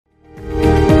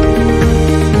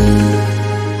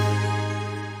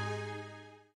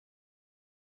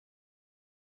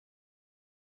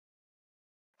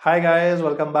Hi guys,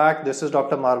 welcome back. This is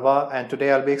Dr. Marva, and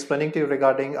today I'll be explaining to you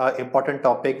regarding an important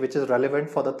topic which is relevant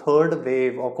for the third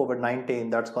wave of COVID-19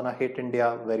 that's gonna hit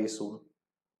India very soon.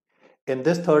 In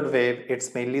this third wave,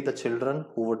 it's mainly the children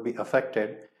who would be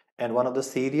affected, and one of the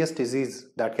serious disease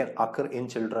that can occur in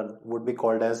children would be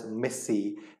called as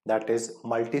MIS-C, that is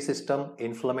multisystem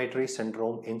inflammatory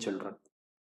syndrome in children.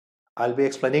 I'll be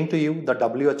explaining to you the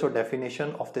WHO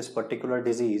definition of this particular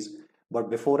disease, but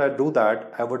before I do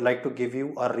that, I would like to give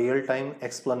you a real-time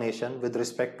explanation with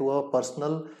respect to a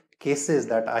personal cases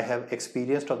that I have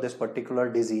experienced of this particular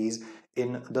disease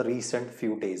in the recent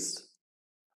few days.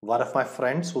 One of my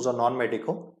friends who's a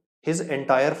non-medico, his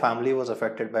entire family was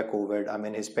affected by COVID. I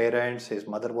mean, his parents, his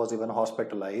mother was even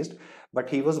hospitalized, but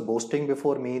he was boasting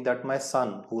before me that my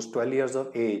son, who's 12 years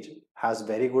of age, has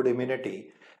very good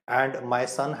immunity. And my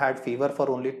son had fever for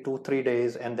only 2-3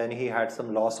 days, and then he had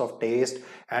some loss of taste,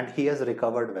 and he has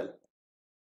recovered well.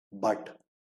 But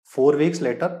 4 weeks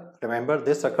later, remember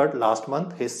this occurred last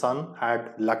month, his son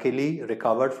had luckily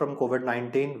recovered from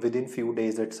COVID-19 within few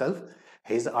days itself.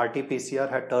 His RT-PCR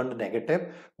had turned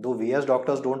negative, though we as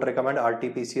doctors don't recommend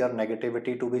RT-PCR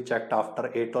negativity to be checked after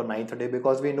 8th or 9th day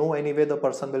because we know anyway the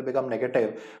person will become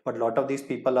negative. But a lot of these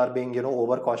people are being,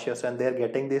 overcautious and they're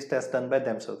getting these tests done by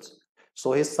themselves.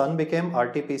 So his son became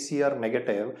RT-PCR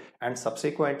negative and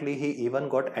subsequently he even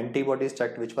got antibodies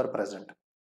checked which were present.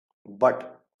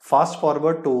 But fast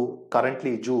forward to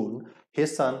currently June,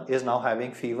 his son is now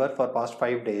having fever for past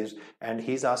 5 days and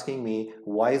he's asking me,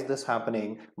 why is this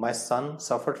happening? My son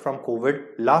suffered from COVID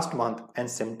last month and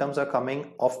symptoms are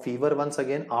coming of fever once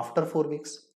again after 4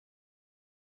 weeks.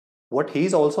 What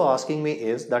he's also asking me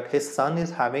is that his son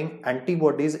is having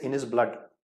antibodies in his blood.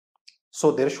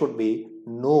 So there should be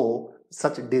no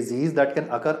such disease that can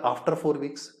occur after 4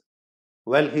 weeks.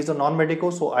 Well, he's a non-medico,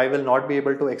 so I will not be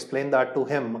able to explain that to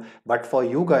him. But for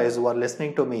you guys who are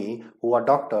listening to me, who are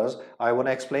doctors, I want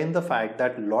to explain the fact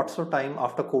that lots of time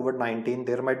after COVID-19,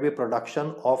 there might be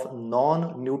production of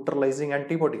non-neutralizing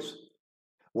antibodies.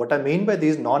 What I mean by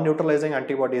these non-neutralizing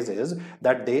antibodies is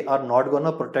that they are not going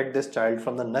to protect this child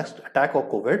from the next attack of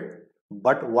COVID.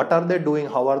 But what are they doing?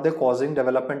 How are they causing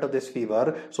development of this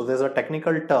fever? So there's a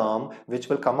technical term which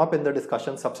will come up in the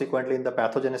discussion subsequently in the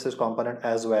pathogenesis component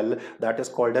as well, that is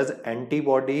called as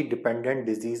antibody dependent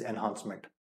disease enhancement.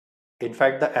 In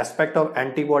fact, the aspect of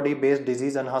antibody based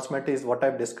disease enhancement is what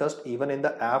I've discussed even in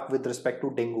the app with respect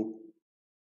to dengue.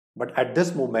 But at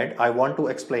this moment, I want to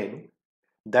explain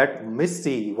that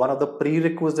MIS-C, one of the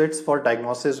prerequisites for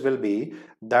diagnosis will be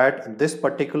that this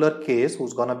particular case,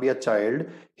 who's going to be a child,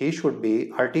 he should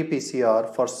be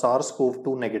RT-PCR for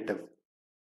SARS-CoV-2 negative.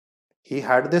 He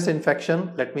had this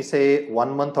infection, let me say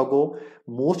 1 month ago.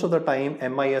 Most of the time,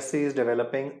 MIS-C is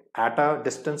developing at a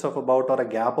distance of about or a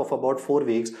gap of about 4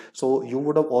 weeks. So you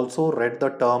would have also read the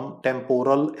term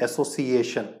temporal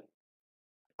association.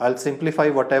 I'll simplify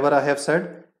whatever I have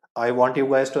said. I want you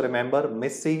guys to remember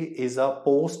MIS-C is a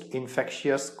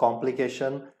post-infectious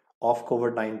complication of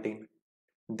COVID-19.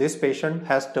 This patient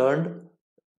has turned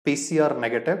PCR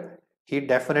negative. He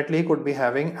definitely could be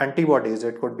having antibodies.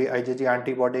 It could be IgG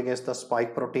antibody against the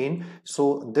spike protein.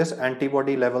 So this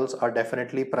antibody levels are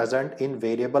definitely present in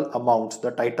variable amounts.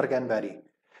 The titer can vary.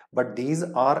 But these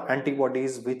are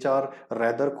antibodies which are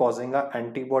rather causing a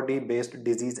antibody based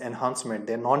disease enhancement.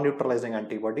 They're non-neutralizing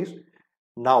antibodies.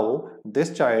 Now,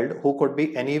 this child who could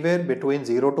be anywhere between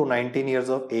 0 to 19 years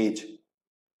of age,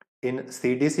 in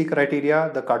CDC criteria,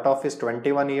 the cutoff is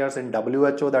 21 years. In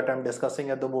WHO that I'm discussing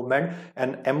at the moment,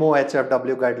 and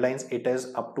MOHFW guidelines, it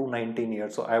is up to 19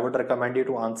 years. So I would recommend you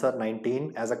to answer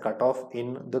 19 as a cutoff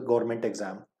in the government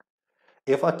exam.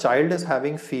 If a child is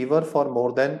having fever for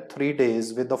more than 3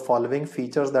 days with the following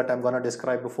features that I'm going to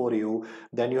describe before you,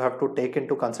 then you have to take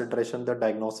into consideration the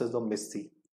diagnosis of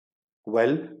MIS-C.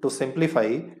 Well, to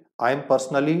simplify, I am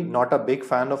personally not a big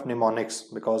fan of mnemonics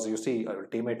because you see,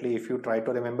 ultimately, if you try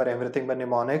to remember everything by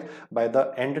mnemonics, by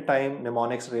the end time,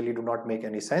 mnemonics really do not make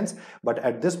any sense. But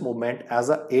at this moment,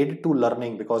 as a aid to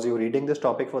learning, because you're reading this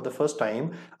topic for the first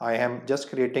time, I am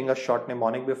just creating a short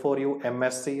mnemonic before you,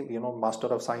 MSc, Master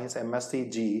of Science,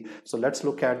 MSc-G. So let's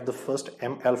look at the first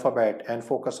M alphabet and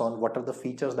focus on what are the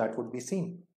features that would be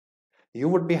seen. You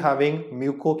would be having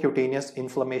mucocutaneous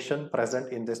inflammation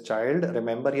present in this child.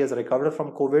 Remember, he has recovered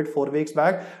from COVID 4 weeks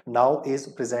back. Now is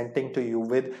presenting to you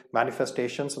with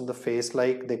manifestations on the face,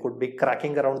 like they could be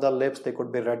cracking around the lips, they could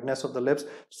be redness of the lips.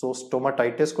 So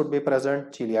stomatitis could be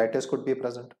present, ciliitis could be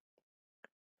present.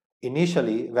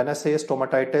 Initially, when I say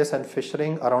stomatitis and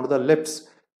fissuring around the lips,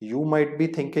 you might be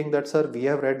thinking that, sir, we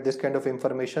have read this kind of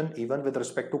information even with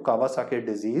respect to Kawasaki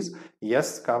disease.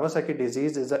 Yes, Kawasaki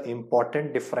disease is an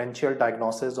important differential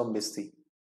diagnosis of MIS-C.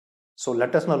 So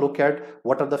let us now look at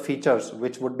what are the features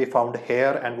which would be found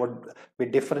here and would be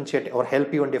differentiate or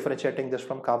help you in differentiating this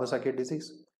from Kawasaki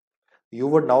disease. You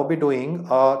would now be doing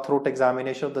a throat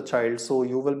examination of the child, so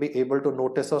you will be able to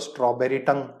notice a strawberry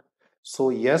tongue.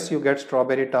 So yes, you get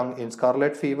strawberry tongue in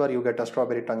scarlet fever, you get a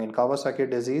strawberry tongue in Kawasaki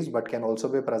disease, but can also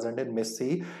be present in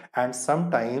MIS-C, and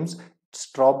sometimes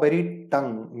strawberry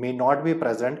tongue may not be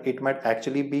present, it might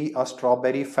actually be a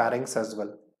strawberry pharynx as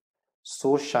well.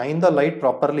 So shine the light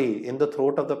properly in the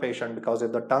throat of the patient, because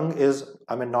if the tongue is,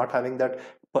 not having that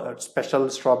special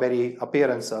strawberry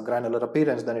appearance, granular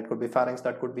appearance, then it could be pharynx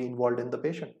that could be involved in the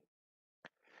patient.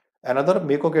 Another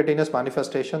mucocutaneous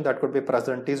manifestation that could be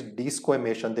present is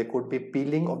desquamation. There could be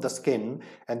peeling of the skin,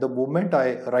 and the moment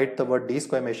I write the word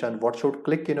desquamation, what should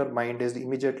click in your mind is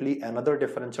immediately another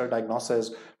differential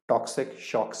diagnosis, toxic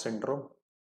shock syndrome.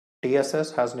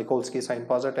 TSS has Nikolsky sign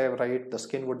positive, right? The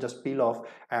skin would just peel off,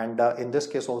 and in this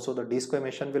case also the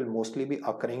desquamation will mostly be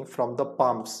occurring from the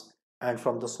palms and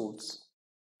from the soles.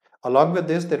 Along with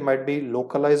this, there might be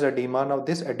localized edema. Now,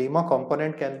 this edema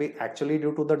component can be actually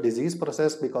due to the disease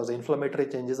process because inflammatory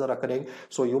changes are occurring.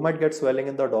 So you might get swelling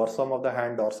in the dorsum of the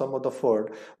hand, dorsum of the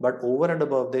foot. But over and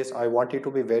above this, I want you to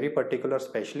be very particular,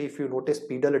 especially if you notice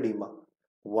pedal edema.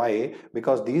 Why?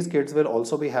 Because these kids will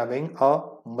also be having a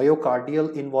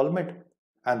myocardial involvement.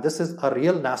 And this is a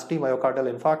real nasty myocardial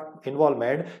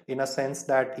involvement, in a sense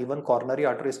that even coronary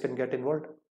arteries can get involved.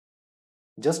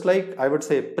 Just like I would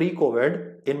say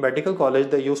pre-COVID, in medical college,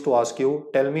 they used to ask you,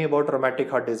 tell me about rheumatic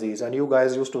heart disease. And you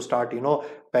guys used to start,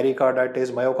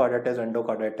 pericarditis, myocarditis,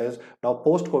 endocarditis. Now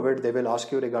post-COVID, they will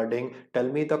ask you regarding, tell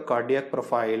me the cardiac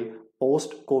profile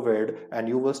post-COVID, and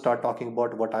you will start talking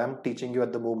about what I am teaching you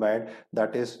at the moment.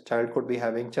 That is, child could be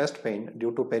having chest pain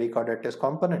due to pericarditis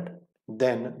component.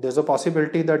 Then there's a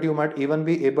possibility that you might even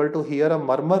be able to hear a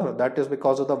murmur, that is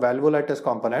because of the valvulitis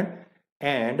component.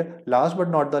 And last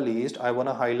but not the least, I want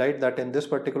to highlight that in this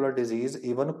particular disease,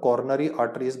 even coronary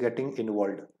artery is getting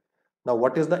involved. Now,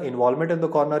 what is the involvement in the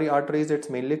coronary arteries?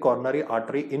 It's mainly coronary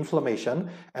artery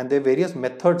inflammation, and there are various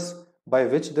methods by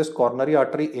which this coronary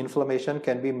artery inflammation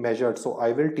can be measured. So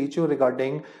I will teach you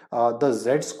regarding the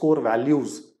Z score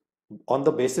values on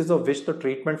the basis of which the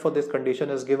treatment for this condition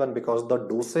is given, because the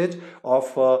dosage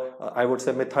of I would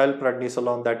say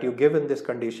methylprednisolone that you give in this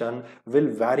condition will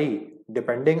vary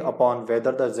depending upon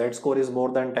whether the Z score is more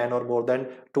than 10 or more than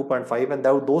 2.5, and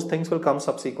those things will come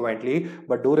subsequently.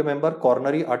 But do remember,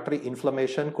 coronary artery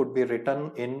inflammation could be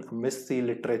written in MIS-C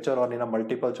literature or in a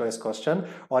multiple choice question,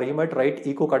 or you might write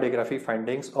echocardiography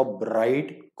findings of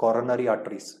bright coronary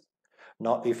arteries.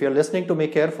 Now, if you're listening to me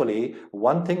carefully,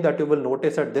 one thing that you will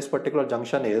notice at this particular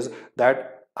junction is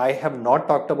that I have not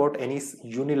talked about any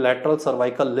unilateral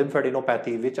cervical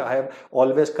lymphadenopathy, which I have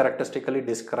always characteristically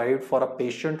described for a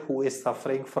patient who is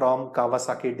suffering from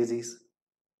Kawasaki disease.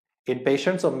 In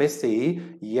patients of MIS-C,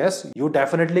 yes, you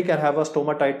definitely can have a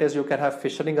stomatitis, you can have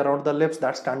fissuring around the lips,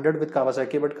 that's standard with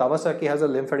Kawasaki, but Kawasaki has a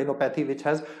lymphadenopathy which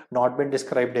has not been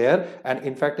described here. And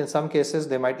in fact, in some cases,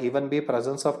 there might even be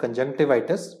presence of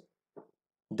conjunctivitis.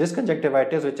 This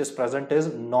conjunctivitis which is present is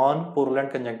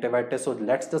non-purulent conjunctivitis. So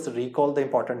let's just recall the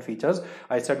important features.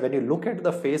 I said when you look at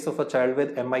the face of a child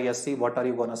with MIS-C, what are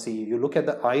you going to see? You look at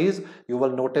the eyes, you will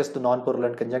notice the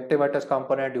non-purulent conjunctivitis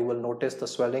component. You will notice the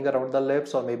swelling around the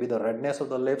lips, or maybe the redness of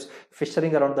the lips,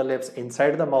 fissuring around the lips.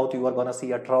 Inside the mouth, you are going to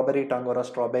see a strawberry tongue or a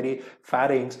strawberry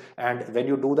pharynx. And when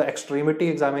you do the extremity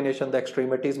examination, the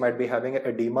extremities might be having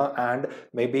edema and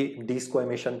maybe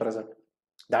desquamation present.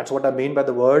 That's what I mean by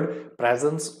the word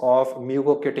presence of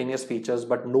mucocutaneous features,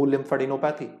 but no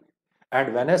lymphadenopathy.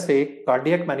 And when I say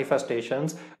cardiac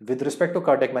manifestations, with respect to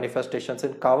cardiac manifestations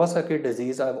in Kawasaki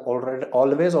disease, I've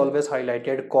always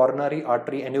highlighted coronary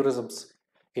artery aneurysms.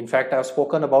 In fact, I've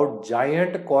spoken about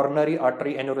giant coronary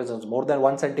artery aneurysms, more than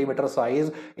 1 centimeter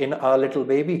size in a little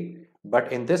baby.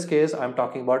 But in this case, I'm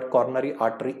talking about coronary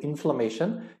artery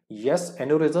inflammation. Yes,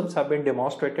 aneurysms have been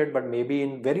demonstrated, but maybe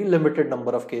in very limited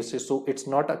number of cases. So it's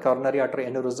not a coronary artery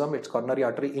aneurysm, it's coronary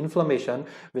artery inflammation,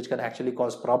 which can actually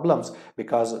cause problems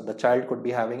because the child could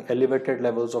be having elevated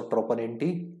levels of troponin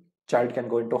T. Child can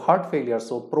go into heart failure,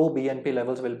 so pro-BNP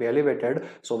levels will be elevated.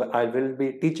 So I will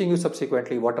be teaching you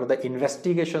subsequently what are the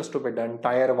investigations to be done,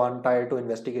 tier 1, tier 2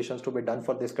 investigations to be done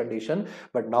for this condition.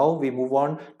 But now we move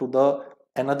on to the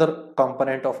another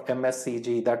component of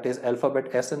MSCG, that is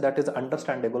alphabet S, and that is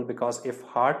understandable because if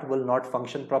heart will not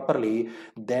function properly,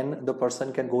 then the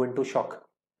person can go into shock.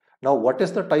 Now, what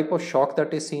is the type of shock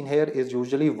that is seen here is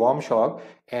usually warm shock.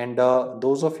 And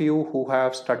those of you who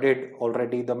have studied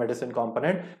already the medicine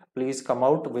component, please come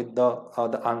out with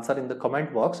the answer in the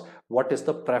comment box. What is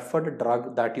the preferred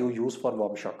drug that you use for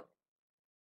warm shock?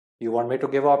 You want me to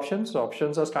give options?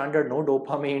 Options are standard, no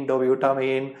dopamine,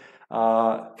 dobutamine,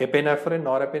 epinephrine,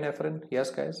 norepinephrine. Yes,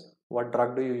 guys. What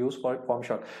drug do you use for form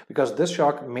shock? Because this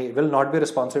shock will not be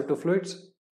responsive to fluids.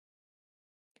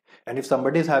 And if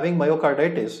somebody is having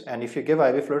myocarditis and if you give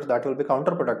IV fluids, that will be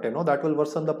counterproductive. No, that will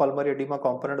worsen the pulmonary edema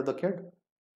component of the kid.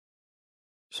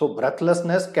 So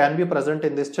breathlessness can be present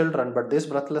in these children, but this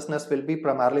breathlessness will be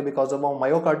primarily because of a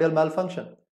myocardial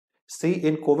malfunction. See,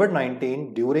 in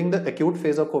COVID-19, during the acute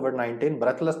phase of COVID-19,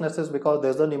 breathlessness is because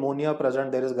there's a pneumonia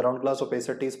present, there is ground glass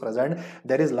opacity is present,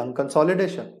 there is lung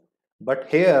consolidation. But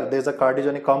here, there's a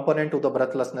cardiogenic component to the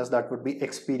breathlessness that would be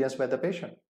experienced by the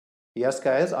patient. Yes,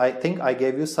 guys, I think I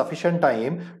gave you sufficient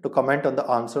time to comment on the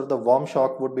answer. The warm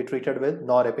shock would be treated with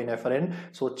norepinephrine.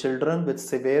 So children with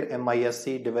severe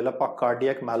MISC develop a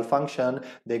cardiac malfunction.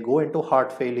 They go into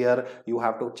heart failure. You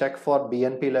have to check for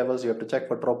BNP levels. You have to check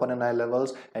for troponin I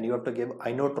levels, and you have to give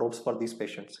inotropes for these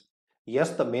patients.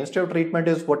 Yes, the mainstay treatment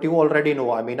is what you already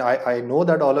know. I mean, I know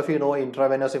that all of you know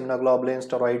intravenous immunoglobulin,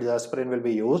 steroids, aspirin will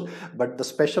be used, but the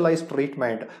specialized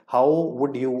treatment, how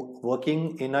would you,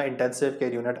 working in an intensive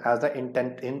care unit as an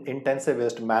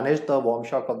intensivist, manage the warm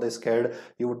shock of this kid?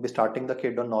 You would be starting the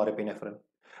kid on norepinephrine.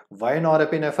 Why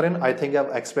norepinephrine? I think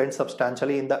I've explained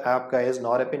substantially in the app, guys.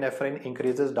 Norepinephrine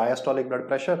increases diastolic blood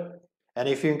pressure. And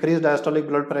if you increase diastolic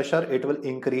blood pressure, it will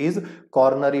increase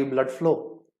coronary blood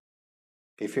flow.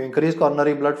 If you increase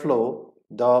coronary blood flow,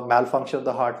 the malfunction of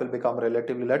the heart will become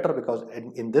relatively later, because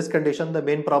in this condition, the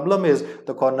main problem is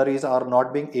the coronaries are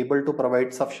not being able to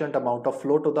provide sufficient amount of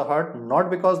flow to the heart, not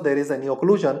because there is any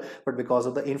occlusion, but because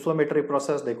of the inflammatory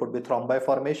process. They could be thrombi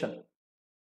formation.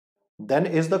 Then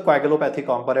is the coagulopathy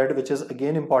component, which is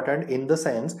again important in the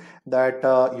sense that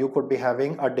you could be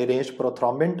having a deranged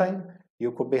prothrombin time.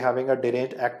 You could be having a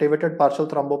deranged activated partial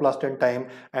thromboplastin time,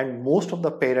 and most of the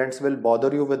parents will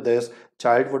bother you with this.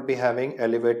 Child would be having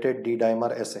elevated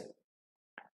D-dimer assay.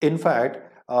 In fact,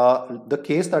 the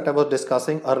case that I was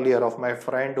discussing earlier of my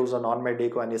friend who's a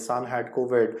non-medico and his son had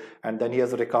COVID and then he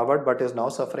has recovered but is now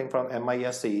suffering from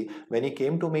MISC. When he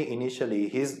came to me initially,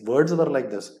 his words were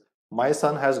like this: my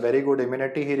son has very good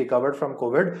immunity, he recovered from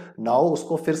COVID, now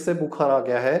usko fir se bukhar aa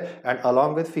gaya hai, and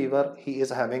along with fever he is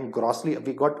having grossly,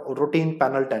 we got routine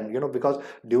panel 10, because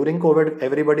during COVID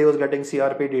everybody was getting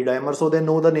CRP, D-dimer, so they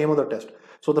know the name of the test.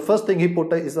 So the first thing he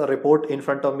put is a report in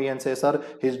front of me and says, sir,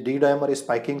 his D-dimer is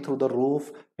spiking through the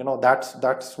roof.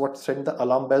 That's what sent the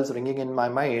alarm bells ringing in my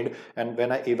mind. And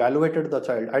when I evaluated the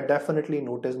child, I definitely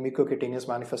noticed mucocutaneous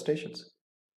manifestations.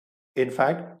 In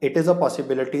fact, it is a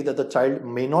possibility that the child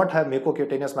may not have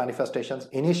mucocutaneous manifestations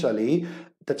initially.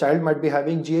 The child might be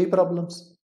having GI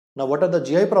problems. Now, what are the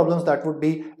GI problems that would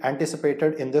be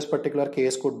anticipated in this particular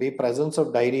case? Could be presence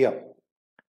of diarrhea.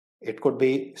 It could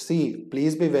be, see,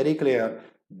 please be very clear.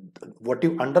 What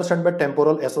you understand by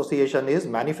temporal association is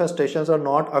manifestations are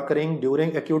not occurring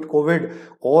during acute COVID.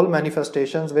 All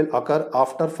manifestations will occur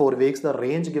after 4 weeks. The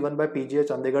range given by PGH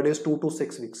Chandigarh is 2 to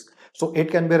 6 weeks. So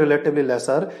it can be relatively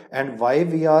lesser. And why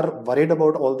we are worried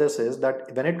about all this is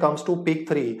that when it comes to peak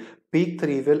 3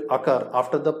 will occur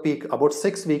after the peak, about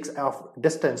 6 weeks of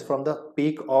distance from the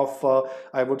peak of,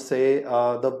 I would say,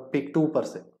 the peak 2 per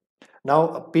se.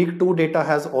 Now, peak 2 data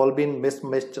has all been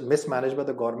mismanaged by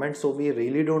the government, so we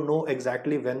really don't know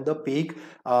exactly when the peak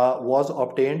was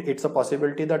obtained. It's a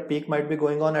possibility that peak might be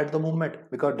going on at the moment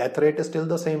because death rate is still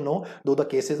the same, no? Though the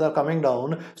cases are coming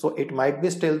down, so it might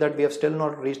be still that we have still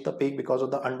not reached the peak because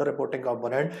of the underreporting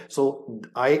component. So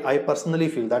I personally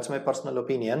feel, that's my personal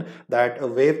opinion, that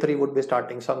wave 3 would be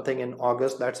starting something in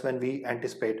August. That's when we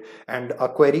anticipate. And a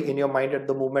query in your mind at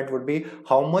the moment would be,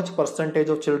 how much percentage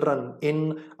of children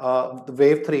in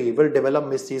wave 3 will develop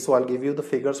MIS-C? So I'll give you the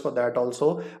figures for that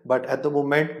also. But at the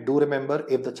moment, do remember,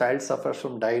 if the child suffers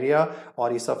from diarrhea or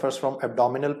he suffers from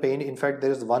abdominal pain, in fact,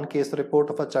 there is one case report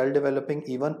of a child developing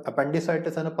even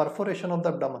appendicitis and a perforation of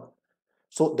the abdomen.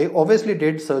 So they obviously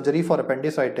did surgery for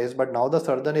appendicitis, but now the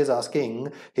surgeon is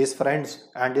asking his friends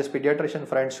and his pediatrician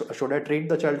friends, should I treat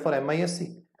the child for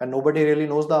MIS-C? And nobody really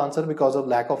knows the answer because of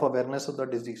lack of awareness of the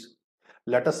disease.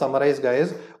 Let us summarize,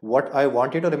 guys. What I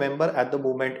want you to remember at the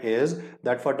moment is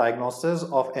that for diagnosis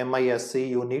of MIS-C,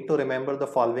 you need to remember the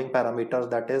following parameters,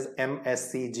 that is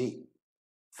MSCG.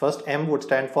 First, M would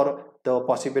stand for the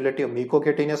possibility of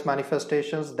mucocutaneous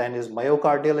manifestations, then is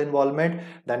myocardial involvement,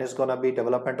 then is going to be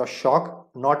development of shock,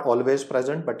 not always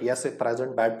present, but yes, if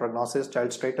present, bad prognosis,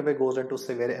 child straight away goes into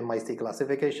severe MIC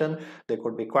classification. There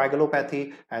could be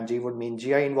coagulopathy, and G would mean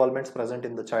GI involvements present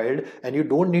in the child, and you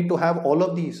don't need to have all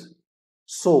of these.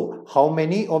 So how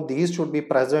many of these should be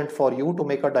present for you to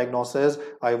make a diagnosis?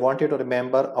 I want you to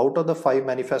remember, out of the 5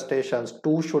 manifestations,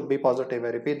 2 should be positive. I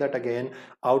repeat that again.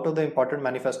 Out of the important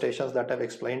manifestations that I've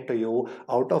explained to you,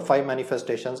 out of 5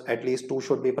 manifestations, at least 2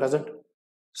 should be present.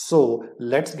 So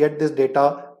let's get this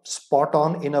data spot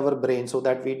on in our brain so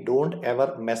that we don't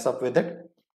ever mess up with it.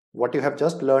 What you have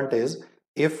just learned is,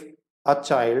 if a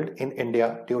child in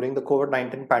India during the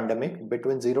COVID-19 pandemic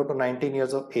between 0 to 19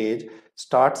 years of age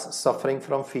starts suffering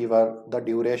from fever, the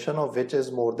duration of which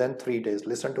is more than 3 days.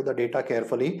 Listen to the data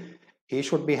carefully. He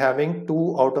should be having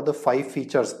 2 out of the 5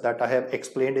 features that I have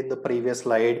explained in the previous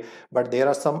slide, but there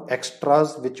are some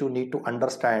extras which you need to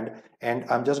understand, and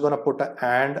I'm just going to put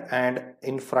an and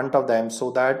in front of them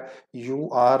so that you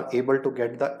are able to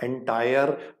get the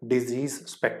entire disease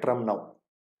spectrum now.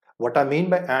 What I mean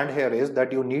by and here is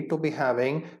that you need to be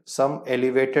having some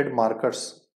elevated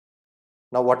markers.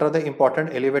 Now, what are the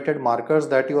important elevated markers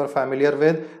that you are familiar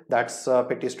with? That's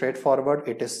pretty straightforward.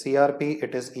 It is CRP,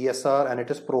 it is ESR, and it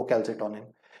is procalcitonin.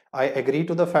 I agree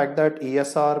to the fact that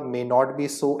ESR may not be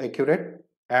so accurate,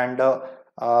 and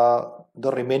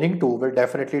the remaining 2 will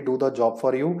definitely do the job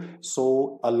for you.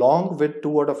 So along with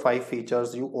 2 out of 5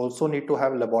 features, you also need to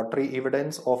have laboratory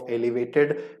evidence of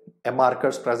elevated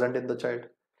markers present in the child.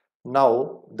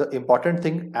 Now, the important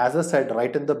thing, as I said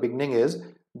right in the beginning, is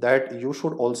that you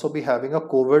should also be having a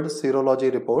COVID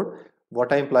serology report.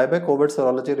 What I imply by COVID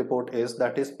serology report is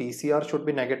that is PCR should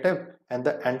be negative and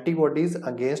the antibodies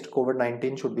against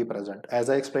COVID-19 should be present. As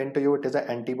I explained to you, it is an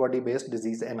antibody-based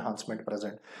disease enhancement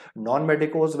present.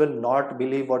 Non-medicos will not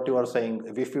believe what you are saying.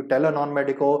 If you tell a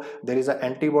non-medico there is an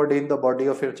antibody in the body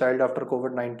of your child after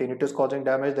COVID-19, it is causing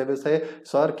damage, they will say,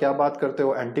 sir, क्या बात करते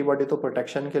हो? Antibody तो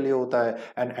protection के लिए होता है,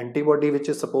 and antibody which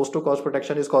is supposed to cause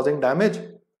protection is causing damage.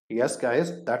 Yes,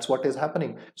 guys, that's what is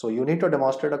happening. So you need to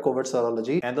demonstrate a COVID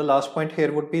serology. And the last point here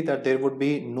would be that there would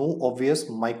be no obvious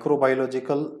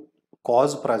microbiological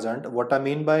cause present. What I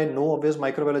mean by no obvious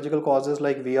microbiological cause is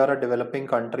like we are a developing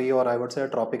country, or I would say a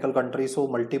tropical country. So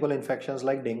multiple infections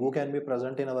like dengue can be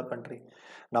present in our country.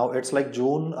 Now it's like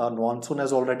June, monsoon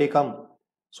has already come.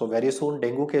 So very soon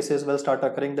dengue cases will start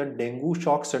occurring. The dengue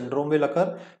shock syndrome will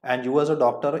occur, and you as a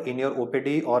doctor in your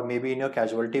OPD or maybe in your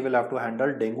casualty will have to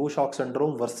handle dengue shock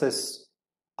syndrome versus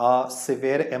a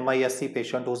severe MISC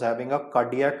patient who's having a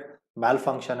cardiac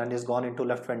malfunction and is gone into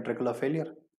left ventricular failure.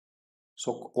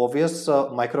 So obvious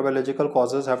microbiological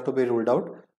causes have to be ruled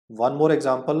out. One more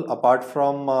example apart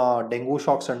from dengue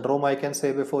shock syndrome I can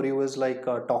say before you is like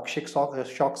toxic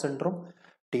shock syndrome.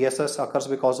 TSS occurs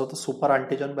because of the super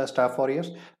antigen by staph aureus.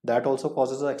 That also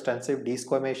causes an extensive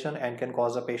desquamation and can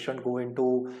cause a patient go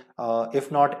into,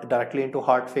 if not directly into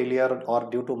heart failure or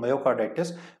due to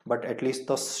myocarditis, but at least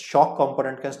the shock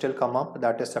component can still come up,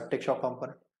 that is septic shock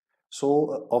component.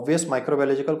 So obvious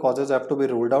microbiological causes have to be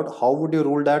ruled out. How would you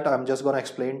rule that? I'm just going to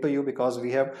explain to you because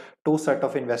we have 2 set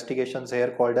of investigations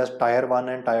here called as tier 1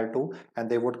 and tier 2, and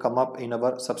they would come up in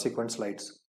our subsequent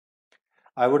slides.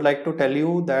 I would like to tell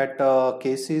you that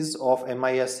cases of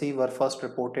MISC were first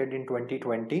reported in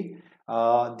 2020.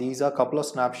 These are a couple of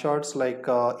snapshots like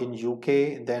in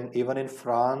UK, then even in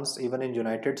France, even in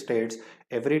United States.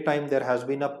 Every time there has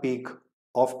been a peak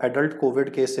of adult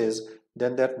COVID cases,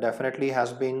 then there definitely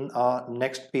has been a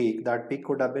next peak. That peak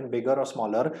could have been bigger or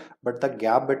smaller, but the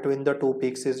gap between the 2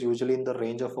 peaks is usually in the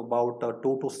range of about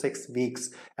 2 to 6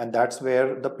 weeks, and that's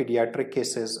where the pediatric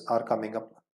cases are coming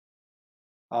up.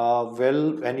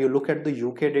 Well, when you look at the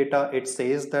UK data, it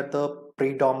says that the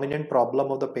predominant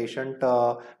problem of the patient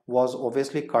was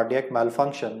obviously cardiac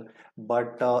malfunction,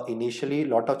 but initially a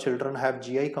lot of children have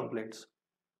GI complaints.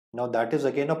 Now that is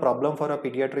again a problem for a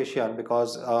pediatrician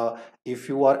because if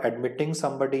you are admitting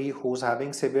somebody who's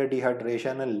having severe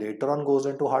dehydration and later on goes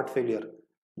into heart failure,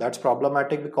 that's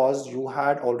problematic because you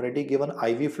had already given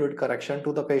IV fluid correction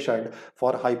to the patient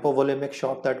for hypovolemic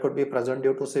shock that could be present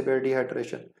due to severe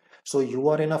dehydration. So you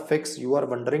are in a fix, you are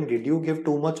wondering, did you give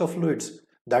too much of fluids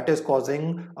that is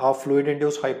causing a fluid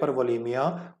induced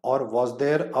hypervolemia, or was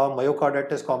there a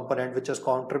myocarditis component which has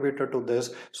contributed to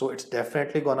this? So it's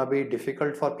definitely gonna be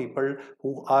difficult for people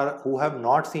who have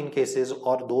not seen cases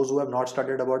or those who have not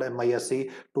studied about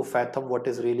MISC to fathom what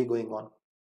is really going on.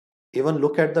 Even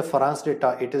look at the France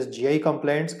data, it is GI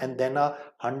complaints and then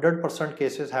 100%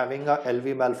 cases having a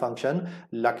LV malfunction.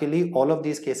 Luckily, all of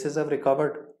these cases have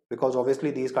recovered because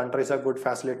obviously these countries have good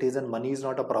facilities and money is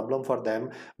not a problem for them.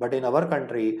 But in our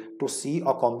country, to see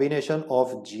a combination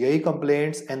of GI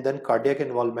complaints and then cardiac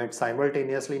involvement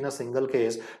simultaneously in a single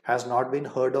case has not been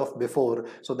heard of before.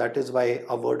 So that is why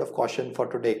a word of caution for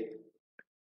today.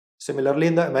 Similarly,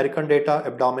 in the American data,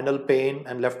 abdominal pain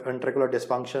and left ventricular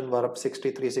dysfunction were up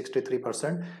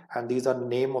 63%. And these are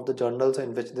name of the journals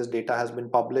in which this data has been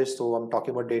published. So I'm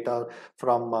talking about data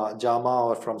from JAMA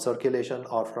or from Circulation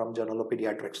or from Journal of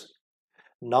Pediatrics.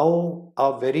 Now,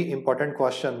 a very important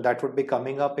question that would be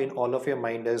coming up in all of your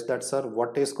mind is that, sir,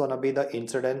 what is going to be the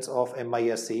incidence of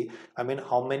MISC? I mean,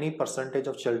 how many percentage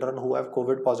of children who have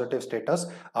COVID positive status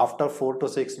after 4 to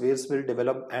 6 weeks will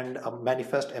develop and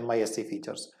manifest MISC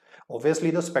features?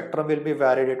 Obviously, the spectrum will be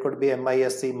varied. It could be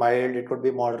MISC mild, it could be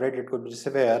moderate, it could be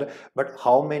severe. But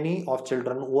how many of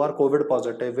children who are COVID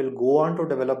positive will go on to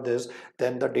develop this?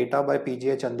 Then the data by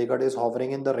PGI Chandigarh is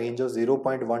hovering in the range of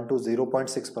 0.1 to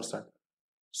 0.6%.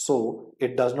 So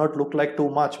it does not look like too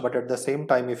much, but at the same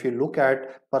time, if you look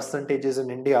at percentages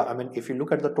in India, I mean, if you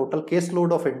look at the total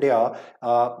caseload of India,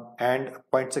 and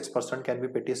 0.6% can be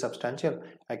pretty substantial.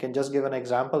 I can just give an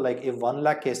example, like if 1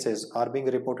 lakh cases are being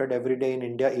reported every day in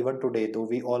India, even today, though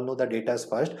we all know the data is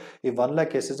first, if 1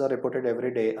 lakh cases are reported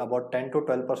every day, about 10 to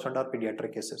 12% are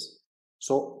pediatric cases.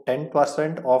 So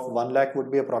 10% of 1 lakh would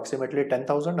be approximately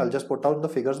 10,000. I'll just put out the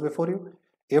figures before you.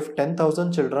 If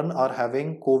 10,000 children are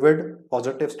having COVID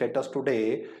positive status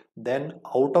today, then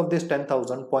out of this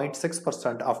 10,000,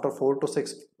 0.6% after 4 to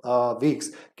 6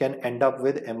 weeks can end up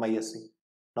with MISC.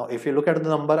 Now, if you look at the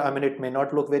number, I mean, it may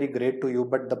not look very great to you,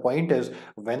 but the point is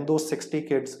when those 60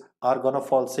 kids are going to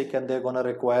fall sick and they're going to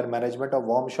require management of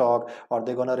warm shock, or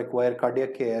they're going to require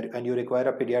cardiac care, and you require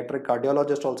a pediatric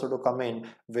cardiologist also to come in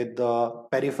with the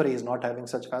peripheries not having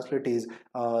such facilities,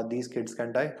 these kids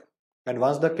can die. And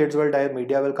once the kids will die,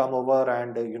 media will come over,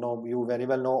 and you very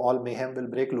well know all mayhem will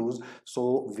break loose.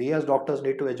 So we as doctors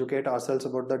need to educate ourselves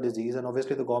about the disease, and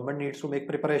obviously the government needs to make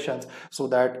preparations so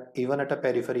that even at a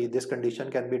periphery this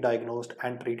condition can be diagnosed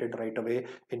and treated right away.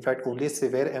 In fact, only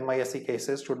severe MISC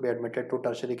cases should be admitted to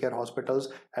tertiary care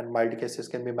hospitals, and mild cases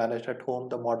can be managed at home.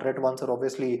 The moderate ones are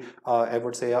obviously I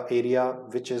would say an area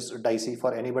which is dicey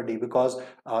for anybody, because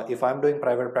if I'm doing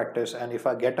private practice and if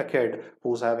I get a kid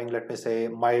who's having, let me say,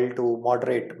 mild to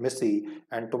moderate MISI,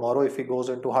 and tomorrow if he goes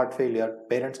into heart failure,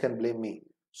 parents can blame me.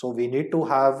 So we need to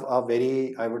have a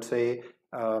very, I would say,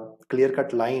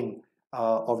 clear-cut line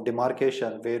of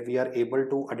demarcation where we are able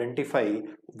to identify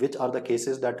which are the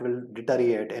cases that will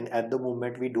deteriorate, and at the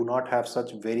moment we do not have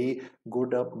such very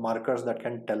good markers that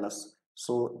can tell us.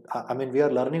 So I mean, we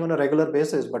are learning on a regular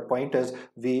basis, but point is,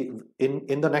 we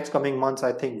in the next coming months,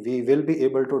 I think we will be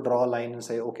able to draw a line and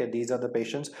say, okay, these are the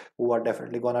patients who are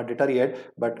definitely gonna deteriorate.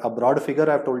 But a broad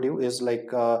figure I've told you is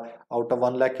like out of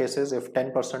 1 lakh cases, if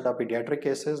 10% are pediatric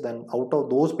cases, then out of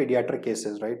those pediatric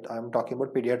cases, right, I'm talking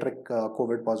about pediatric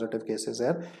COVID positive cases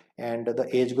here, and the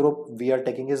age group we are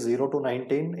taking is 0 to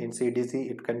 19. In CDC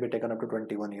it can be taken up to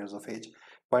 21 years of age.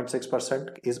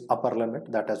 0.6% is upper limit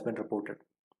that has been reported.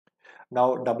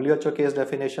 Now, WHO case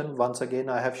definition, once again,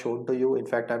 I have shown to you. In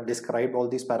fact, I've described all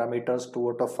these parameters. 2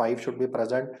 out of 5 should be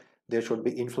present. There should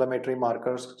be inflammatory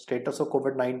markers, status of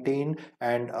COVID-19,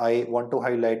 and I want to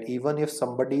highlight, even if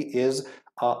somebody is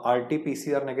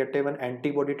RT-PCR negative and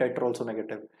antibody titer also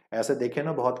negative. ऐसे देखे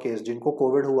ना बहुत case जिनको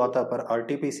Covid हुआ था पर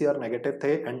RT-PCR negative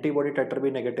थे, antibody टाइटर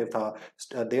भी नेगेटिव था.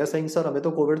 They are saying, sir, हमें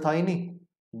तो कोविड था ही नहीं.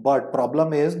 But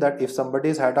problem is that if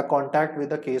somebody's had a contact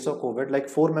with a case of COVID, like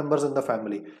 4 members in the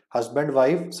family, husband,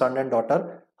 wife, son and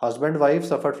daughter, husband, wife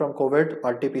suffered from COVID,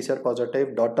 RT-PCR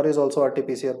positive, daughter is also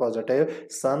RT-PCR positive,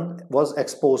 son was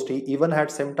exposed, he even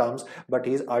had symptoms, but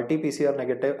he's RT-PCR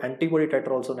negative, antibody titer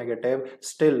also negative,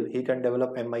 still he can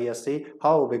develop MISC.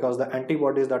 How? Because the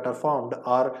antibodies that are formed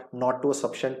are not to a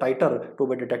sufficient titer to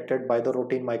be detected by the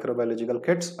routine microbiological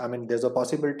kits. I mean, there's a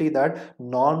possibility that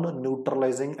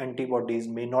non-neutralizing antibodies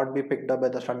may not be picked up by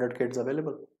the standard kits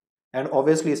available. And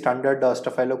obviously standard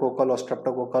staphylococcal or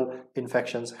streptococcal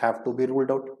infections have to be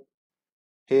ruled out.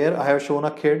 Here I have shown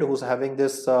a kid who's having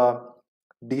this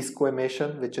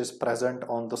desquamation which is present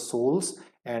on the soles,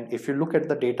 and if you look at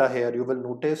the data here, you will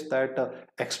notice that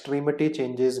extremity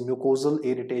changes, mucosal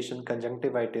irritation,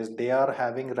 conjunctivitis, they are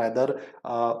having rather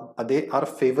they are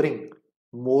favoring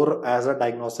more as a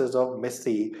diagnosis of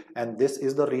MIS-C, and this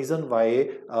is the reason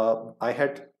why I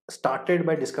had started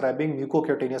by describing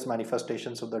mucocutaneous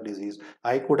manifestations of the disease.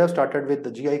 I could have started with the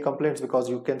GI complaints, because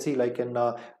you can see, like in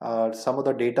some of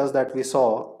the data that we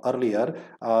saw earlier,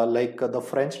 like the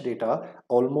French data,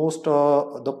 almost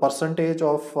the percentage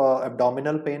of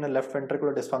abdominal pain and left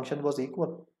ventricular dysfunction was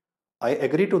equal. I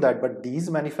agree to that, but these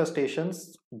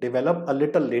manifestations develop a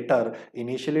little later.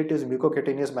 Initially, it is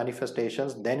mucocutaneous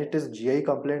manifestations, then it is GI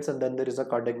complaints, and then there is a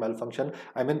cardiac malfunction.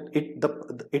 I mean,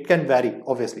 it can vary.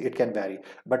 Obviously, it can vary.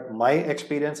 But my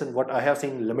experience and what I have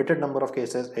seen, limited number of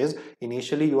cases, is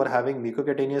initially you are having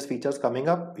mucocutaneous features coming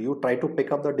up. You try to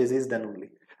pick up the disease then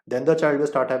only. Then the child will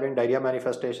start having diarrhea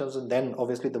manifestations, and then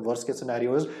obviously the worst case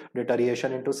scenario is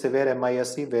deterioration into severe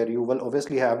MISC, where you will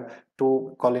obviously have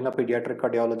to call in a pediatric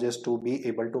cardiologist to be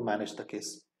able to manage the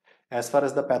case. As far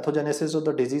as the pathogenesis of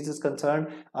the disease is concerned,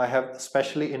 I have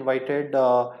specially invited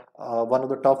one of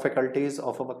the top faculties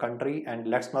of our country, and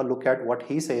let's now look at what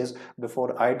he says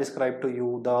before I describe to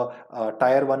you the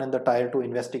tier 1 and the tier 2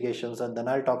 investigations, and then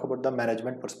I'll talk about the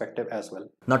management perspective as well.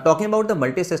 Now, talking about the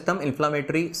multisystem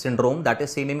inflammatory syndrome that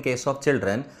is seen in case of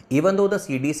children, even though the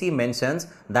CDC mentions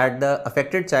that the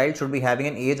affected child should be having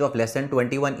an age of less than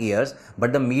 21 years,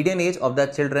 but the median age of the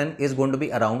children is going to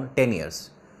be around 10 years.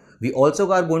 We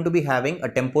also are going to be having a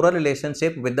temporal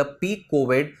relationship with the peak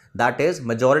COVID, that is,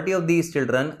 majority of these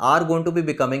children are going to be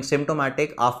becoming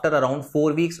symptomatic after around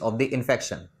 4 weeks of the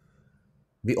infection.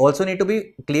 We also need to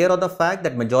be clear on the fact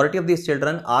that majority of these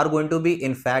children are going to be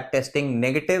in fact testing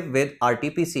negative with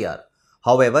RT-PCR.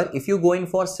 However, if you go in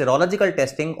for serological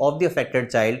testing of the affected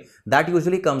child, that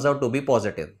usually comes out to be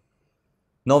positive.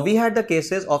 Now, we had the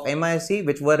cases of MISC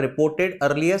which were reported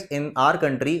earliest in our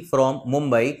country from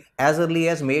Mumbai as early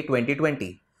as May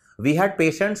 2020. We had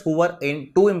patients who were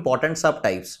in two important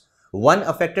subtypes. One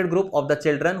affected group of the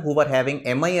children who were having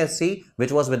MISC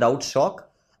which was without shock,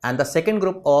 and the second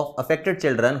group of affected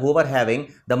children who were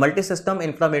having the multisystem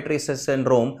inflammatory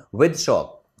syndrome with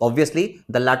shock. Obviously,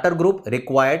 the latter group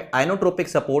required inotropic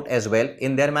support as well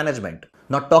in their management.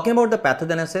 Now, talking about the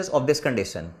pathogenesis of this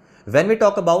condition. When we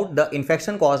talk about the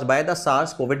infection caused by the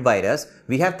SARS-CoV virus,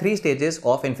 we have three stages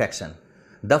of infection.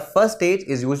 The first stage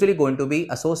is usually going to be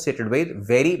associated with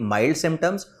very mild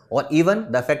symptoms, or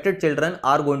even the affected children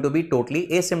are going to be totally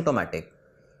asymptomatic.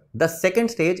 The second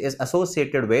stage is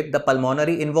associated with the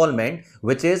pulmonary involvement,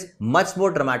 which is much more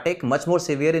dramatic, much more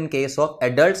severe in case of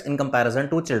adults in comparison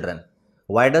to children.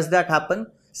 Why does that happen?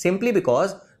 Simply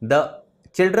because the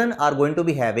children are going to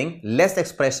be having less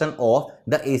expression of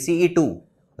the ACE2.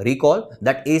 Recall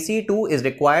that ACE2 is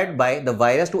required by the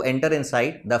virus to enter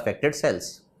inside the affected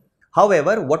cells.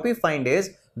 However, what we find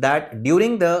is that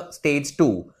during the stage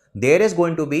 2, there is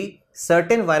going to be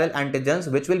certain viral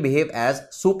antigens which will behave as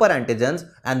super antigens,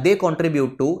 and they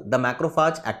contribute to the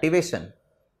macrophage activation.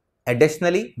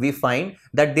 Additionally, we find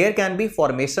that there can be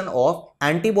formation of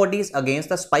antibodies against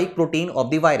the spike protein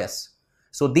of the virus.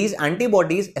 So these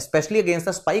antibodies, especially against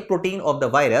the spike protein of the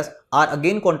virus, are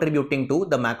again contributing to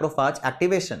the macrophage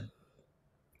activation.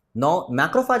 Now,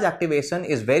 macrophage activation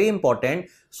is very important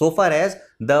so far as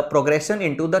the progression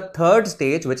into the third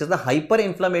stage, which is the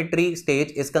hyperinflammatory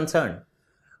stage, is concerned.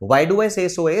 Why do I say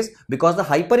so is because the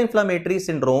hyperinflammatory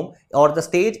syndrome or the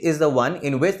stage is the one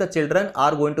in which the children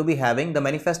are going to be having the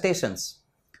manifestations.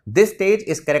 This stage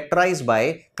is characterized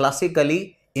by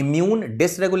classically immune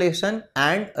dysregulation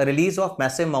and a release of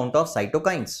massive amount of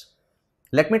cytokines.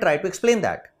 Let me try to explain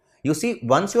that. You see,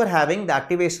 once you are having the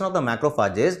activation of the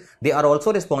macrophages, they are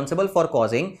also responsible for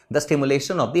causing the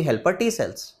stimulation of the helper T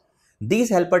cells. These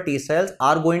helper T cells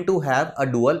are going to have a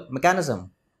dual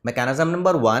mechanism. Mechanism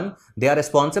number one, they are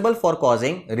responsible for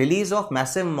causing release of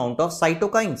massive amount of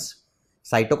cytokines.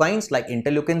 Cytokines like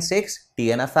interleukin 6,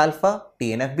 TNF alpha,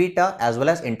 TNF beta, as well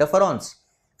as interferons.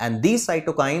 And these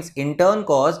cytokines in turn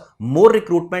cause more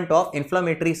recruitment of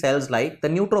inflammatory cells like the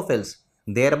neutrophils,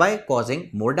 thereby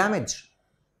causing more damage.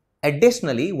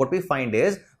 Additionally, what we find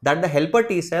is that the helper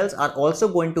T cells are also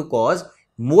going to cause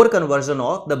more conversion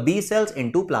of the B cells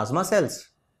into plasma cells.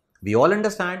 We all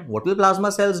understand what will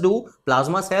plasma cells do?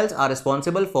 Plasma cells are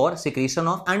responsible for secretion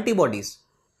of antibodies.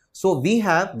 So we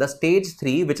have the stage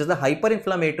 3, which is the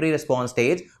hyperinflammatory response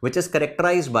stage, which is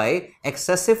characterized by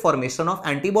excessive formation of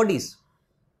antibodies.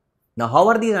 Now, how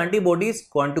are these antibodies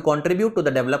going to contribute to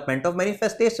the development of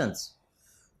manifestations?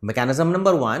 Mechanism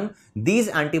number one, these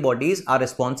antibodies are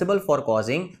responsible for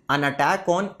causing an attack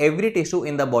on every tissue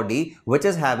in the body which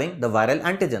is having the viral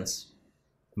antigens.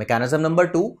 Mechanism number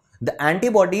two, the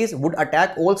antibodies would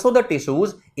attack also the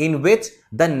tissues in which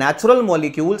the natural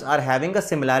molecules are having a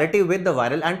similarity with the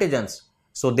viral antigens.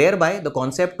 So thereby the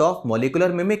concept of molecular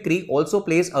mimicry also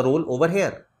plays a role over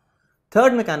here.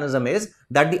 Third mechanism is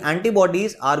that the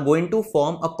antibodies are going to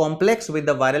form a complex with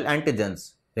the viral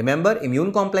antigens. Remember,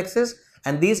 immune complexes,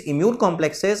 and these immune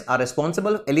complexes are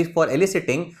responsible for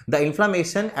eliciting the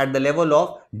inflammation at the level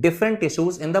of different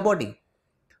tissues in the body.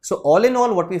 So all in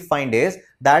all, what we find is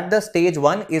that the stage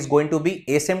 1 is going to be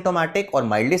asymptomatic or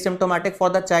mildly symptomatic for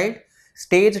the child.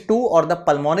 Stage 2 or the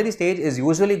pulmonary stage is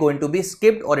usually going to be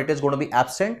skipped or it is going to be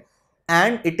absent.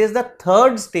 And it is the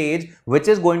third stage which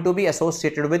is going to be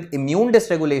associated with immune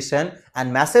dysregulation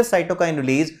and massive cytokine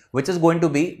release, which is going to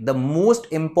be the most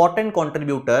important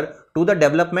contributor to the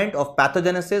development of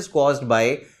pathogenesis caused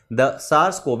by the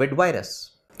SARS-CoV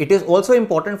virus. It is also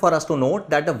important for us to note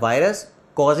that the virus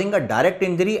causing a direct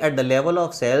injury at the level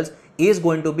of cells is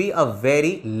going to be a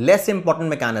very less important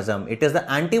mechanism. It is the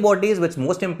antibodies which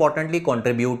most importantly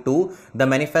contribute to the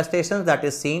manifestations that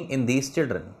is seen in these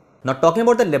children. Now, talking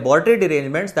about the laboratory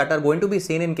derangements that are going to be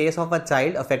seen in case of a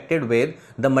child affected with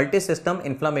the multisystem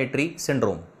inflammatory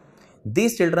syndrome.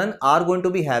 These children are going to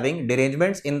be having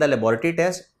derangements in the laboratory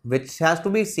test, which has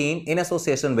to be seen in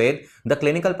association with the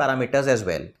clinical parameters as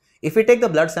well. If we take the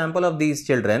blood sample of these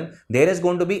children, there is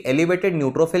going to be elevated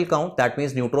neutrophil count, that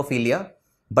means neutrophilia,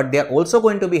 but they are also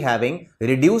going to be having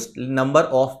reduced number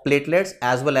of platelets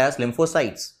as well as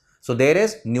lymphocytes. So there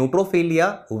is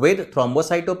neutrophilia with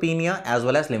thrombocytopenia as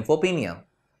well as lymphopenia.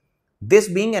 This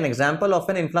being an example of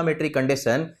an inflammatory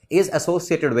condition is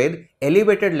associated with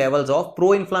elevated levels of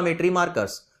pro-inflammatory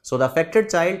markers. So the affected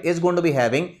child is going to be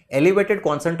having elevated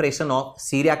concentration of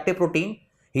C-reactive protein.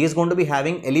 He is going to be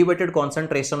having elevated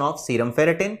concentration of serum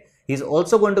ferritin. He is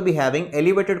also going to be having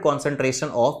elevated concentration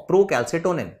of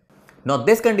procalcitonin. Now,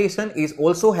 this condition is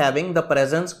also having the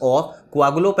presence of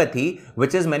coagulopathy,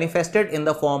 which is manifested in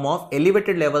the form of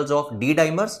elevated levels of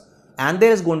D-dimers, and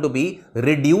there is going to be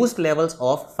reduced levels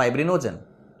of fibrinogen.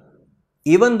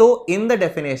 Even though in the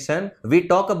definition we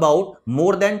talk about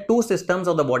more than 2 systems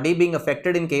of the body being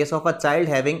affected in case of a child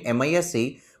having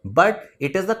MISC, but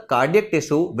it is the cardiac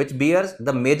tissue which bears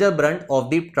the major brunt of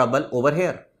the trouble over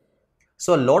here.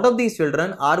 So, a lot of these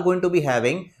children are going to be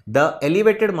having the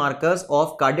elevated markers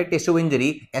of cardiac tissue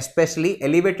injury, especially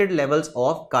elevated levels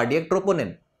of cardiac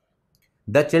troponin.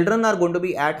 The children are going to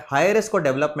be at higher risk of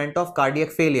development of cardiac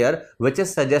failure, which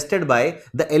is suggested by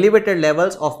the elevated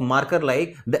levels of marker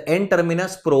like the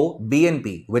N-terminus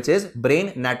pro-BNP, which is brain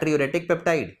natriuretic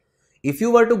peptide. If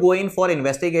you were to go in for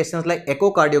investigations like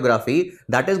echocardiography,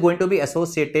 that is going to be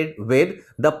associated with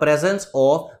the presence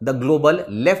of the global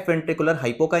left ventricular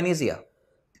hypokinesia.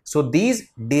 So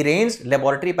these deranged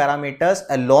laboratory parameters,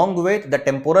 along with the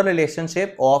temporal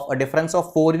relationship of a difference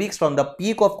of 4 weeks from the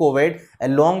peak of COVID,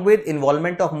 along with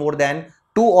involvement of more than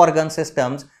 2 organ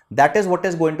systems, that is what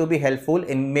is going to be helpful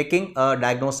in making a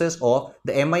diagnosis of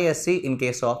the MISC in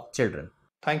case of children.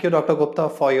 Thank you, Dr. Gupta,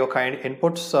 for your kind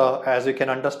inputs. As you can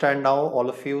understand now, all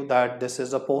of you, that this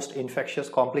is a post-infectious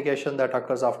complication that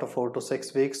occurs after 4 to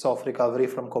 6 weeks of recovery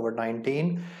from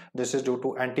COVID-19. This is due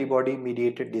to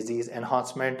antibody-mediated disease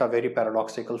enhancement, a very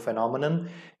paradoxical phenomenon.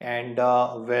 And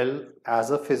well, as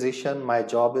a physician, my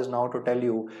job is now to tell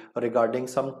you regarding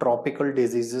some tropical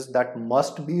diseases that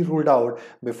must be ruled out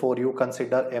before you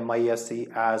consider MISC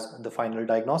as the final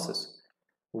diagnosis.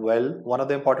 Well, one of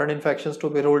the important infections to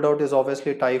be ruled out is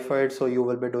obviously typhoid. So you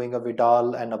will be doing a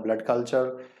Vidal and a blood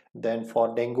culture. Then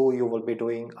for dengue, you will be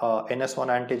doing a NS1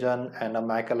 antigen and a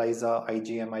MAC ELISA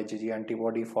IgM IgG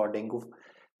antibody for dengue.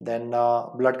 Then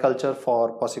blood culture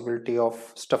for possibility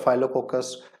of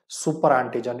staphylococcus super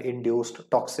antigen induced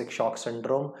toxic shock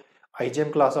syndrome.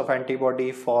 IgM class of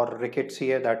antibody for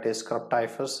rickettsia, that is scrub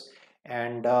typhus.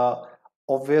 And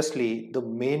obviously, the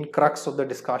main crux of the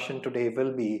discussion today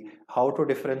will be how to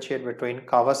differentiate between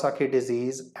Kawasaki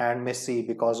disease and MIS-C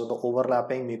because of the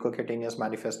overlapping mucocutaneous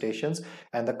manifestations,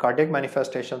 and the cardiac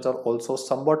manifestations are also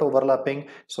somewhat overlapping.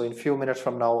 So in few minutes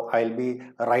from now, I'll be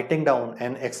writing down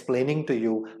and explaining to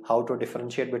you how to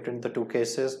differentiate between the two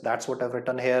cases. That's what I've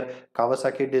written here: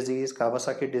 Kawasaki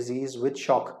disease with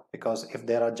shock, because if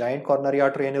there are giant coronary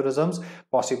artery aneurysms,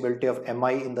 possibility of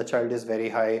MI in the child is very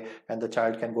high and the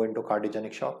child can go into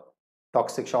cardiogenic shock.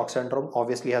 Toxic shock syndrome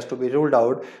obviously has to be ruled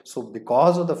out. So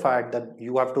because of the fact that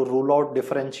you have to rule out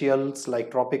differentials like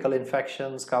tropical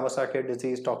infections, Kawasaki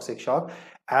disease, toxic shock,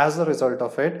 as a result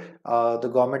of it, the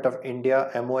government of India,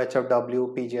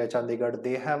 MOHFW, PGI Chandigarh,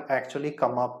 they have actually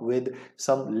come up with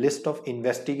some list of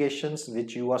investigations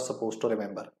which you are supposed to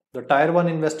remember. The tier 1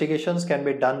 investigations can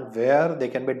be done where? They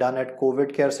can be done at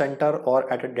COVID care center or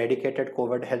at a dedicated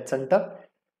COVID health center.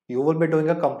 You will be doing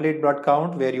a complete blood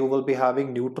count where you will be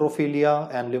having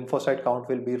neutrophilia and lymphocyte count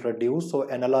will be reduced. So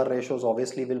NLR ratios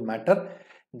obviously will matter.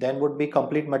 Then would be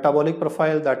complete metabolic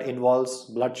profile that involves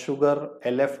blood sugar,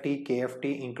 LFT,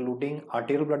 KFT, including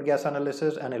arterial blood gas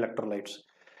analysis and electrolytes.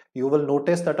 You will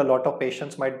notice that a lot of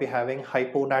patients might be having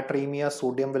hyponatremia,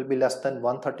 sodium will be less than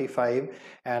 135,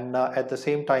 and at the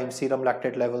same time serum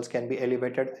lactate levels can be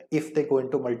elevated if they go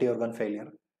into multi-organ failure.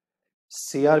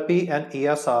 CRP and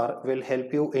ESR will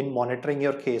help you in monitoring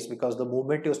your case, because the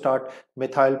moment you start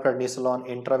methylprednisolone,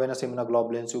 intravenous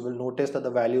immunoglobulins, you will notice that the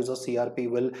values of CRP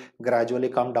will gradually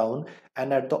come down.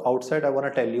 And at the outside, I want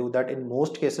to tell you that in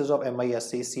most cases of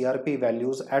MISC, CRP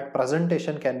values at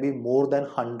presentation can be more than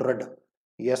 100.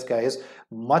 Yes, guys,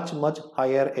 much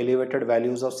higher elevated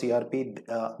values of CRP,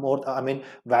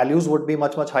 values would be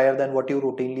much higher than what you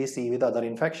routinely see with other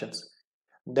infections.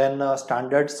 Then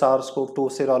standard SARS-CoV-2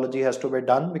 serology has to be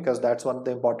done, because that's one of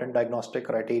the important diagnostic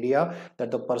criteria,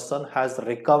 that the person has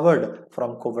recovered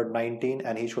from COVID-19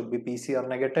 and he should be PCR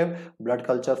negative, blood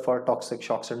culture for toxic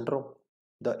shock syndrome.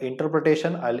 The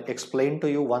interpretation I'll explain to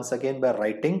you once again by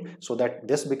writing, so that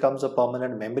this becomes a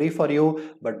permanent memory for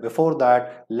you. But before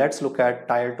that, let's look at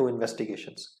tier 2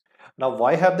 investigations. Now,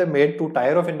 why have they made two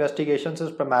tier of investigations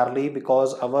is primarily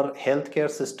because our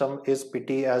healthcare system is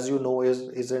pretty, as you know,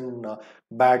 is in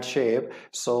bad shape.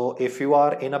 So if you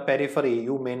are in a periphery,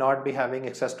 you may not be having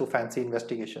access to fancy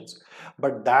investigations,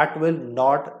 but that will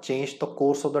not change the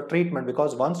course of the treatment,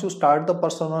 because once you start the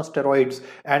person on steroids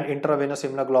and intravenous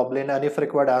immunoglobulin and if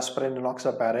required aspirin and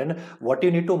enoxaparin, what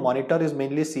you need to monitor is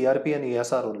mainly CRP and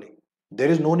ESR only. There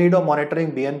is no need of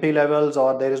monitoring BNP levels,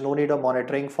 or there is no need of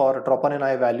monitoring for troponin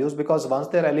I values, because once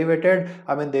they're elevated,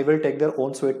 they will take their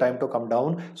own sweet time to come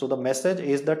down. So the message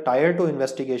is that tier 2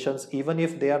 investigations, even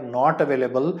if they are not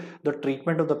available, the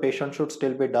treatment of the patient should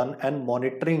still be done, and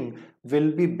monitoring will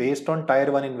be based on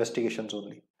tier 1 investigations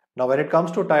only. Now, when it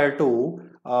comes to tier 2,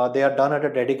 they are done at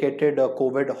a dedicated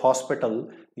COVID hospital.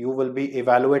 You will be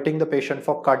evaluating the patient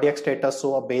for cardiac status,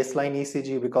 so a baseline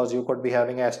ECG, because you could be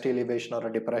having a ST elevation or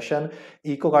a depression.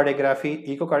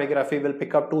 Echocardiography will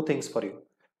pick up two things for you.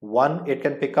 One, it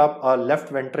can pick up a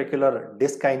left ventricular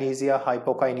dyskinesia,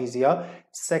 hypokinesia.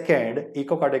 Second,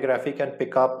 echocardiography can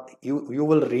pick up, you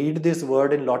will read this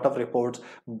word in lot of reports,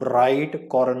 bright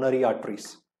coronary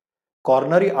arteries.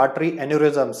 Coronary artery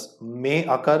aneurysms may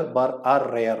occur but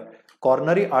are rare.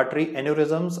 Coronary artery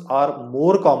aneurysms are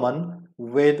more common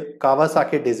with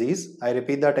Kawasaki disease. I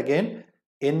repeat that again.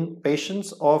 In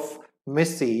patients of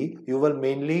MIS-C, you will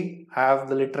mainly have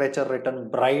the literature written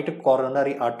bright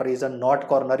coronary arteries and not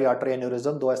coronary artery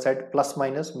aneurysm, though I said plus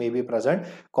minus may be present.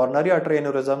 Coronary artery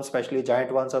aneurysms, especially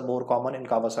giant ones, are more common in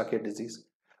Kawasaki disease.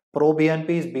 Pro-BNP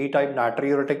is B-type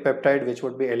natriuretic peptide, which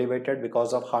would be elevated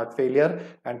because of heart failure,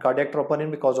 and cardiac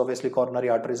troponin because obviously coronary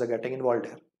arteries are getting involved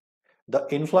here. The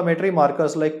inflammatory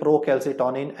markers like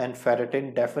procalcitonin and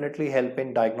ferritin definitely help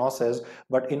in diagnosis,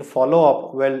 but in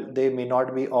follow-up, well, they may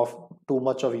not be of too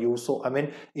much of use. So,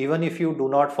 even if you do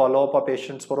not follow up a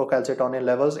patient's procalcitonin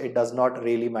levels, it does not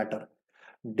really matter.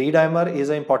 D-dimer is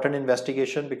an important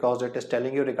investigation because it is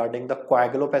telling you regarding the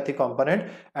coagulopathy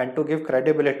component, and to give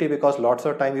credibility, because lots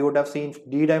of time you would have seen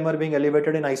D-dimer being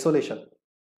elevated in isolation.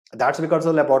 That's because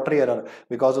of laboratory error.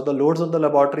 Because of the loads in the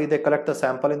laboratory, they collect the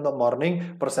sample in the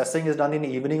morning, processing is done in the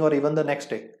evening or even the next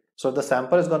day. So if the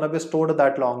sample is going to be stored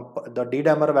that long, the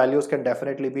D-dimer values can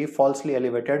definitely be falsely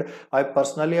elevated. I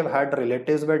personally have had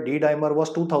relatives where D-dimer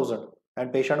was 2000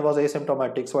 and patient was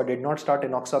asymptomatic, so I did not start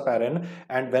enoxaparin,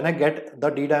 and when I get the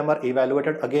D-dimer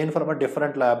evaluated again from a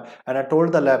different lab, and I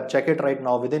told the lab, check it right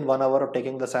now, within 1 hour of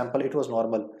taking the sample, it was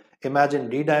normal. Imagine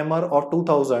D-dimer of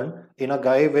 2000 in a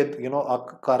guy with a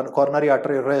coronary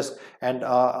artery risk, and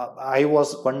I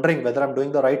was wondering whether I'm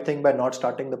doing the right thing by not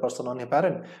starting the person on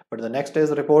heparin. But the next day's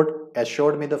report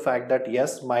assured me the fact that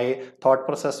yes, my thought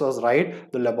process was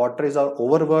right. The laboratories are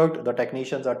overworked, the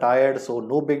technicians are tired, so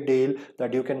no big deal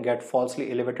that you can get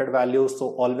falsely elevated values.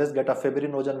 So always get a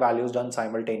fibrinogen values done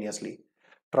simultaneously.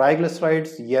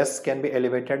 Triglycerides, yes, can be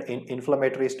elevated in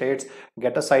inflammatory states.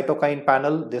 Get a cytokine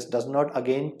panel. This does not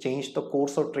again change the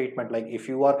course of treatment. Like if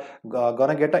you are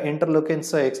gonna get an interleukin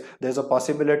 6, there's a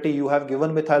possibility you have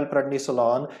given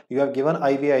methylprednisolone, you have given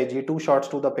IVIG, 2 shots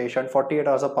to the patient, 48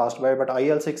 hours have passed by, but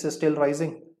IL-6 is still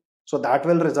rising. So that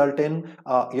will result in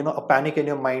a panic in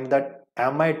your mind that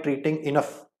am I treating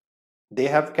enough? They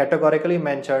have categorically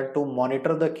mentioned to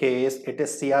monitor the case, it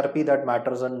is CRP that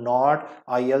matters and not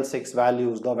IL-6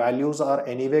 values. The values are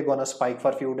anyway going to spike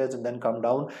for a few days and then come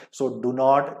down. So do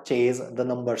not chase the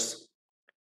numbers.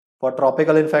 For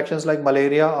tropical infections like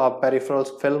malaria, a peripheral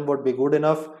film would be good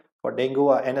enough. For dengue,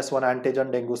 a NS1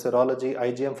 antigen, dengue serology,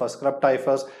 IgM for scrub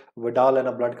typhus, Vidal and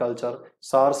a blood culture.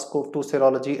 SARS-CoV-2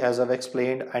 serology, as I've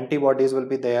explained, antibodies will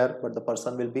be there, but the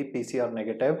person will be PCR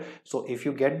negative. So if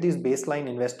you get these baseline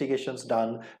investigations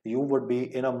done, you would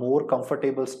be in a more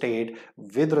comfortable state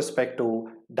with respect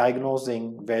to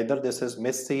diagnosing whether this is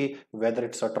MIS-C, whether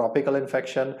it's a tropical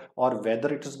infection, or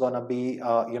whether it is going to be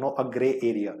a gray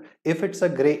area. If it's a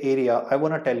gray area, I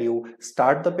want to tell you,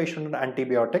 start the patient on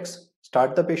antibiotics.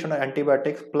 Start the patient on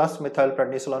antibiotics plus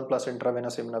methylprednisolone plus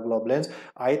intravenous immunoglobulins.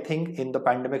 I think in the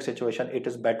pandemic situation, it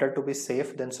is better to be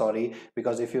safe than sorry,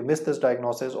 because if you miss this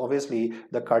diagnosis, obviously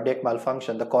the cardiac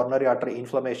malfunction, the coronary artery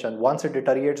inflammation, once it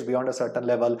deteriorates beyond a certain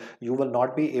level, you will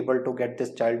not be able to get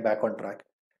this child back on track.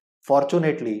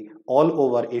 Fortunately, all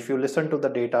over, if you listen to the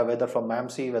data, whether from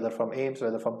MAMC, whether from AIMS,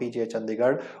 whether from PGH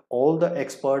Chandigarh, all the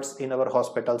experts in our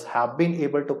hospitals have been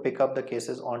able to pick up the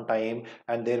cases on time,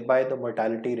 and thereby the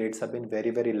mortality rates have been very,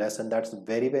 very less, and that's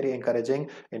very, very encouraging.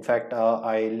 In fact,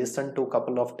 I listened to a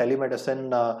couple of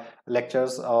telemedicine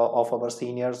lectures of our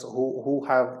seniors who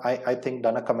have, I think,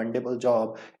 done a commendable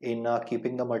job in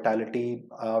keeping the mortality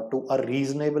to a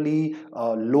reasonably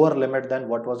lower limit than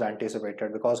what was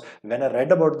anticipated. Because when I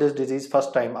read about this disease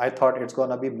first time, I thought it's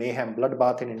gonna be mayhem,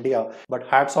 bloodbath in India. But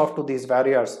hats off to these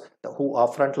warriors who are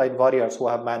frontline warriors who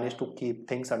have managed to keep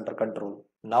things under control.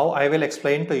 Now I will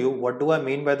explain to you what do I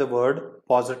mean by the word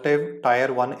positive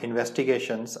tier 1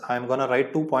 investigations. I'm gonna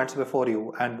write 2 points before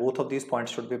you, and both of these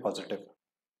points should be positive.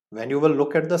 When you will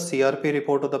look at the CRP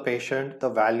report of the patient, the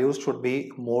values should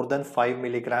be more than 5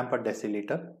 milligram per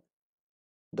deciliter.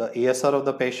 The ESR of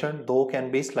the patient, though, can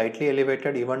be slightly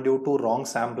elevated even due to wrong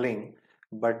sampling,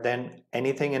 but then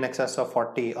anything in excess of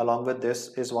 40 along with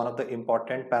this is one of the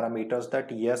important parameters that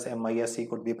yes, MISC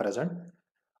could be present.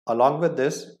 Along with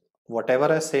this, whatever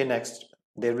I say next,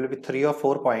 there will be 3 or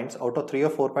 4 points. Out of 3 or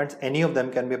 4 points, any of them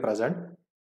can be present.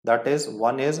 That is,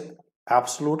 one is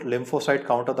absolute lymphocyte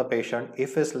count of the patient.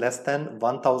 If it's less than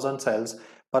 1000 cells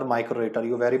per microliter,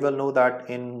 you very well know that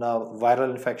in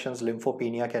viral infections,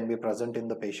 lymphopenia can be present in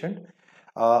the patient.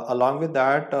 Along with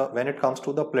that, when it comes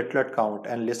to the platelet count,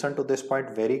 and listen to this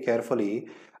point very carefully,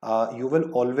 you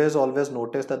will always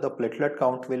notice that the platelet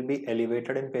count will be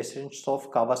elevated in patients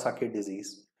of Kawasaki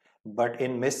disease. But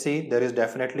in MIS-C, there is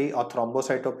definitely a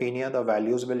thrombocytopenia. The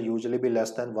values will usually be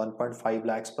less than 1.5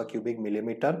 lakhs per cubic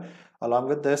millimeter. Along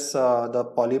with this,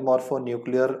 the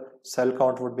polymorphonuclear cell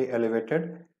count would be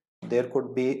elevated. There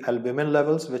could be albumin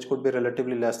levels which could be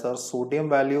relatively lesser. Sodium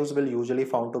values will usually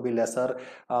found to be lesser.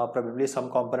 Probably some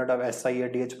component of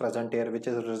SiADH present here, which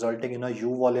is resulting in a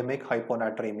euvolemic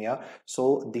hyponatremia.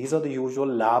 So these are the usual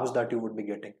labs that you would be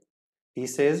getting. He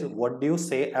says, what do you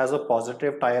say as a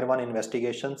positive tier 1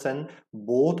 investigations? And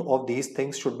both of these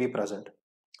things should be present.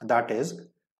 That is,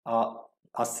 a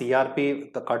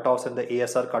CRP, the cutoffs, and the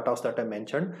ESR cutoffs that I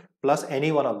mentioned, plus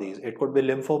any one of these. It could be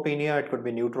lymphopenia, it could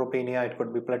be neutropenia, it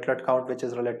could be platelet count, which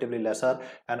is relatively lesser.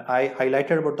 And I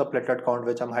highlighted about the platelet count,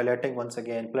 which I'm highlighting once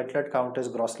again. Platelet count is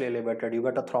grossly elevated. You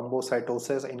get a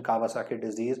thrombocytosis in Kawasaki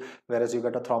disease, whereas you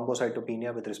get a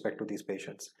thrombocytopenia with respect to these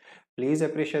patients. Please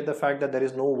appreciate the fact that there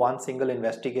is no one single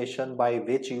investigation by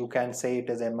which you can say it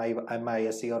is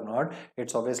MISC or not.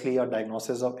 It's obviously a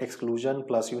diagnosis of exclusion,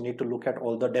 plus you need to look at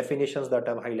all the definitions that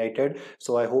I've highlighted.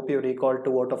 So I hope you recall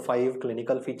 2 out of 5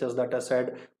 clinical features that I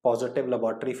said: positive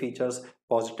laboratory features,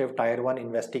 positive tier 1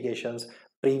 investigations,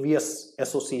 previous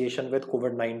association with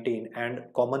COVID-19, and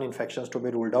common infections to be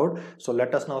ruled out. So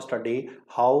let us now study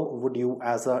how would you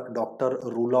as a doctor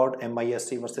rule out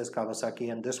MISC versus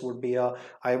Kawasaki, and this would be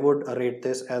I would rate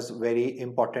this as very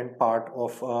important part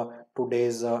of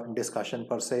today's discussion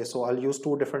per se. So I'll use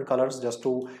 2 different colors just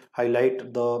to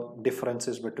highlight the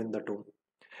differences between the two.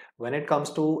 When it comes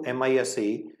to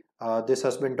MISC, this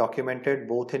has been documented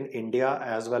both in India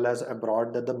as well as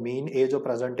abroad that the mean age of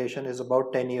presentation is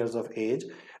about 10 years of age.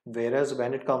 Whereas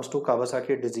when it comes to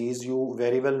Kawasaki disease, you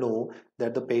very well know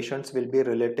that the patients will be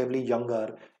relatively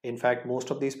younger. In fact,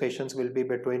 most of these patients will be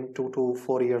between 2 to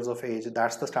 4 years of age.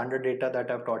 That's the standard data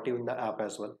that I've taught you in the app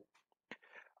as well.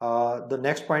 The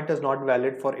next point is not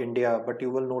valid for India, but you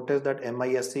will notice that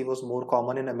MISC was more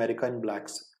common in America in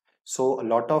blacks. So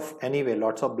lots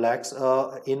of blacks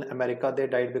in America, they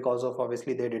died because of,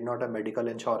 obviously, they did not have medical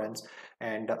insurance.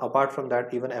 And apart from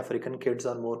that, even African kids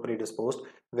are more predisposed.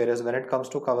 Whereas when it comes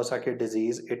to Kawasaki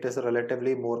disease, it is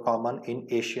relatively more common in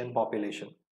Asian population.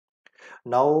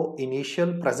 Now,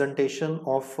 initial presentation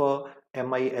of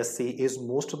MISC is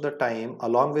most of the time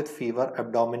along with fever,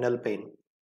 abdominal pain.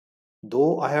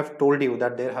 Though I have told you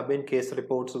that there have been case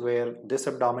reports where this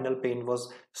abdominal pain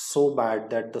was so bad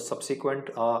that the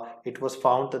subsequent it was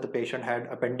found that the patient had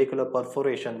appendicular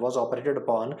perforation, was operated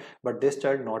upon, but this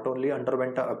child not only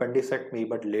underwent an appendectomy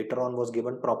but later on was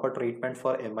given proper treatment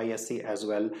for MISC as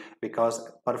well,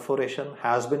 because perforation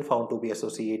has been found to be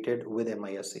associated with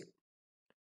MISC.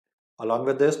 Along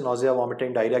with this, nausea,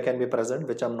 vomiting, diarrhea can be present,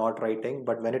 which I'm not writing.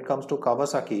 But when it comes to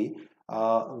Kawasaki,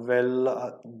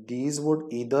 these would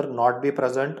either not be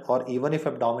present, or even if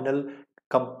abdominal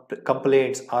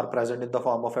complaints are present in the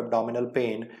form of abdominal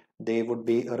pain, they would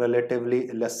be relatively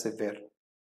less severe.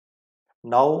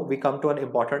 Now we come to an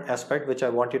important aspect which I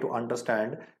want you to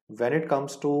understand. When it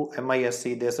comes to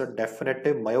MISC, there's a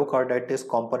definitive myocarditis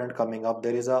component coming up.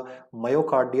 There is a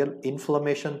myocardial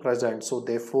inflammation present. So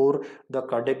therefore, the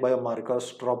cardiac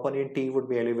biomarkers troponin T would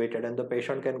be elevated and the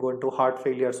patient can go into heart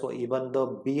failure. So even the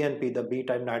BNP, the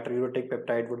B-type natriuretic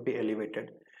peptide would be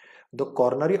elevated. The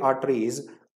coronary arteries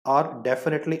are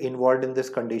definitely involved in this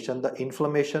condition. The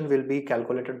inflammation will be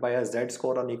calculated by a Z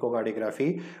score on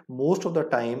echocardiography. Most of the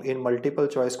time in multiple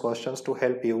choice questions to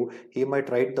help you, he might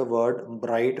write the word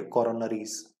bright coronaries.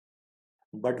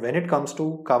 But when it comes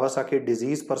to Kawasaki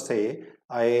disease per se,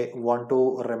 I want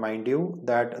to remind you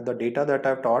that the data that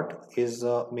I've taught is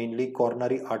mainly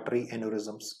coronary artery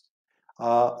aneurysms.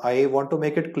 I want to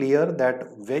make it clear that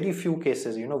very few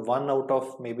cases, 1 out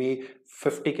of maybe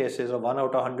 50 cases or 1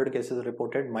 out of 100 cases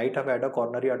reported might have had a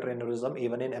coronary artery aneurysm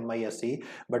even in MISC.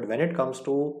 But when it comes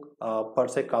to per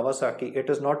se Kawasaki,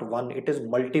 it is not one, it is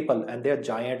multiple, and they are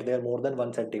giant. They are more than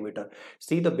 1 centimeter.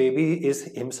 See, the baby is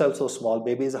himself so small,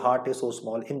 baby's heart is so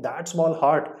small. In that small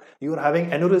heart, you are having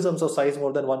aneurysms of size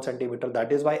more than 1 centimeter.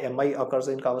 That is why MI occurs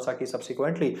in Kawasaki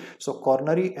subsequently. So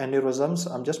coronary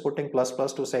aneurysms, I'm just putting plus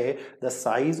plus to say the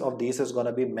size of these is going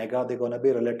to be mega. They're going to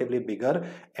be relatively bigger,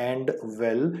 and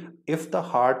well, if the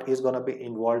heart is going to be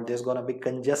involved, there's going to be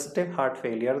congestive heart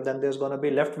failure, then there's going to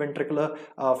be left ventricular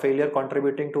failure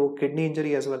contributing to kidney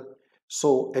injury as well.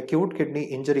 So acute kidney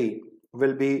injury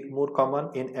will be more common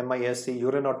in MISC,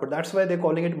 urine output. That's why they're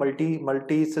calling it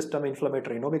multi-system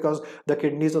inflammatory, because the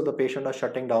kidneys of the patient are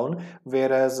shutting down,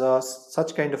 whereas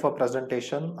such kind of a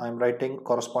presentation I'm writing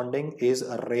corresponding is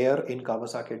rare in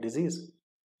Kawasaki disease.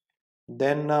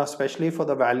 Then especially for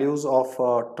the values of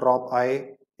trop I,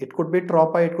 it could be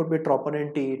trop I, it could be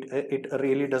troponin T, it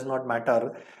really does not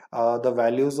matter. The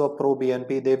values of pro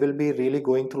BNP, they will be really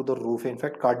going through the roof. In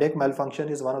fact, cardiac malfunction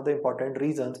is one of the important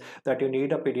reasons that you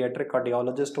need a pediatric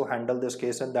cardiologist to handle this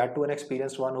case, and that to an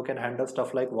experienced one who can handle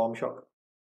stuff like warm shock.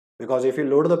 Because if you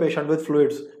load the patient with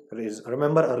fluids,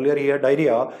 remember earlier he had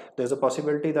diarrhea, there's a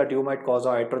possibility that you might cause a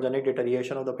iatrogenic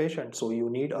deterioration of the patient. So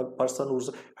you need a person who's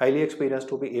highly experienced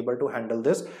to be able to handle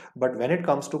this. But when it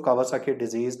comes to Kawasaki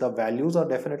disease, the values are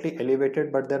definitely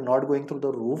elevated, but they're not going through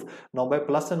the roof. Now by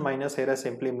plus and minus here, I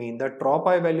simply mean that trop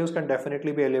I values can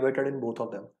definitely be elevated in both of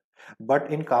them.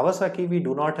 But in Kawasaki, we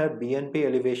do not have BNP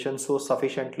elevation so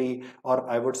sufficiently, or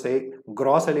I would say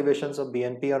gross elevations of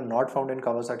BNP are not found in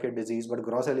Kawasaki disease, but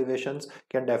gross elevations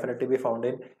can definitely be found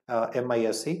in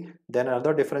MISC. Then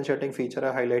another differentiating feature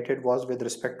I highlighted was with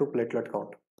respect to platelet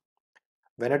count.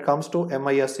 When it comes to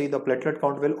MISC, the platelet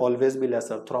count will always be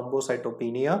lesser,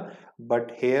 thrombocytopenia.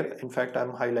 But here, in fact,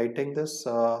 I'm highlighting this.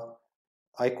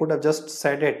 I could have just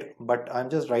said it, but I'm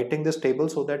just writing this table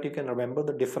so that you can remember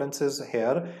the differences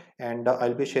here. And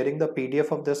I'll be sharing the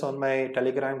PDF of this on my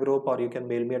Telegram group, or you can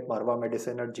mail me at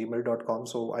marvamedicine@gmail.com.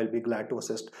 So I'll be glad to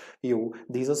assist you.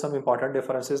 These are some important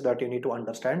differences that you need to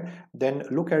understand. Then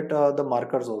look at the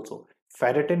markers also.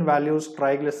 Ferritin values,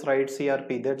 triglycerides,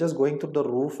 CRP, they're just going through the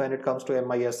roof when it comes to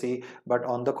MISC. But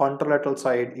on the contralateral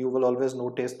side, you will always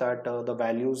notice that the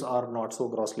values are not so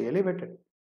grossly elevated.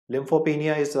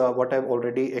 Lymphopenia is what I've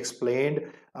already explained.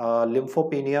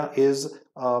 Lymphopenia is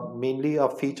mainly a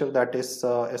feature that is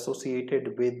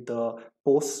associated with the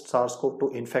post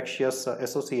SARS-CoV-2 infectious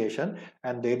association,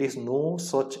 and there is no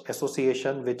such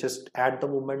association which is at the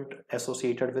moment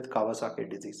associated with Kawasaki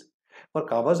disease. For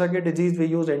Kawasaki disease, we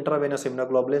use intravenous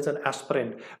immunoglobulins and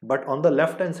aspirin. But on the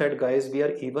left hand side, guys, we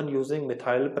are even using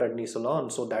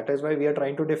methylprednisolone. So that is why we are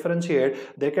trying to differentiate.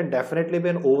 There can definitely be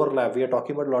an overlap. We are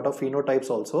talking about a lot of phenotypes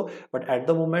also. But at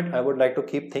the moment, I would like to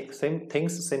keep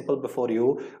things simple before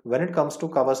you. When it comes to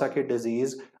Kawasaki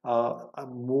disease,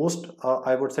 most,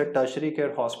 I would say, tertiary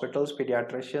care hospitals,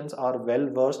 pediatricians are well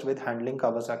versed with handling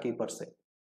Kawasaki per se.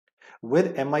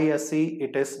 With MISC,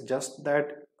 it is just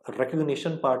that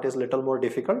recognition part is little more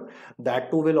difficult.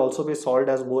 That too will also be solved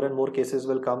as more and more cases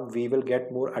will come. We will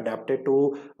get more adapted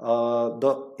to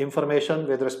the information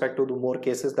with respect to the more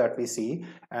cases that we see,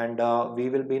 and we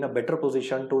will be in a better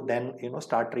position to then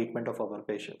start treatment of our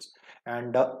patients.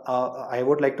 And I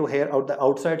would like to hear out the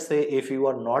outside say, if you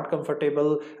are not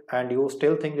comfortable and you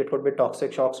still think it could be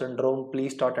toxic shock syndrome,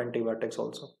 please start antibiotics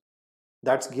also.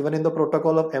 That's given in the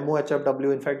protocol of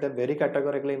MOHFW. In fact, they very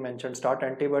categorically mentioned start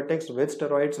antibiotics with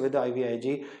steroids with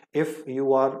IVIG if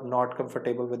you are not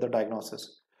comfortable with the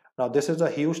diagnosis. Now, this is a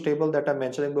huge table that I'm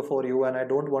mentioning before you, and I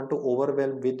don't want to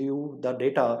overwhelm with you the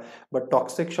data, but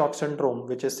toxic shock syndrome,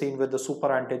 which is seen with the super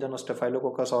antigen of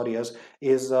Staphylococcus aureus,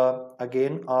 is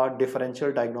again a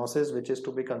differential diagnosis which is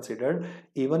to be considered.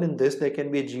 Even in this, there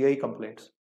can be GI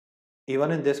complaints.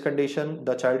 Even in this condition,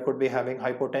 the child could be having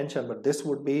hypotension, but this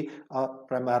would be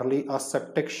primarily a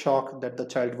septic shock that the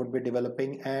child would be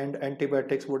developing, and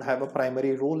antibiotics would have a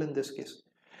primary role in this case.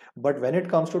 But when it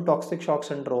comes to toxic shock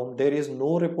syndrome, there is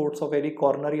no reports of any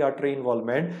coronary artery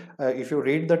involvement. If you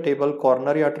read the table,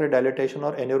 coronary artery dilatation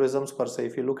or aneurysms per se,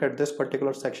 if you look at this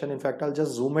particular section, in fact, I'll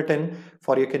just zoom it in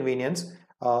for your convenience.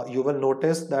 You will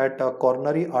notice that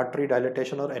coronary artery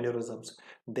dilatation or aneurysms,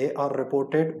 they are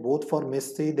reported both for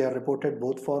MIS-C, they are reported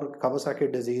both for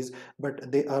Kawasaki disease,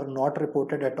 but they are not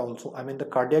reported at all. So, I mean, the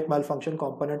cardiac malfunction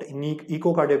component in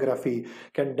echocardiography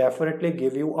can definitely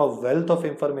give you a wealth of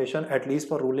information, at least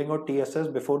for ruling out TSS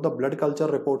before the blood culture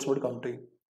reports would come to you.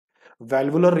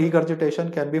 Valvular regurgitation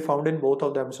can be found in both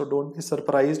of them, so don't be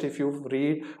surprised if you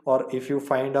read or if you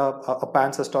find a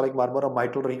pansystolic murmur or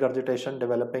mitral regurgitation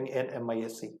developing in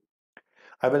MISC.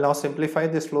 I will now simplify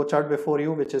this flowchart before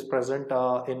you, which is present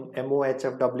in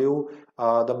MOHFW,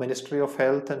 the Ministry of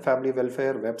Health and Family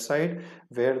Welfare website,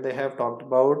 where they have talked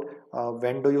about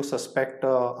when do you suspect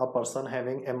a person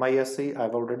having MISC.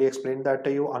 I've already explained that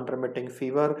to you. Unremitting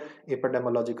fever,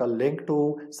 epidemiological link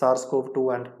to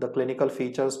SARS-CoV-2, and the clinical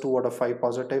features 2 out of 5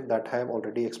 positive, that I have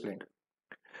already explained.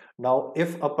 Now,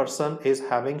 if a person is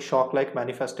having shock-like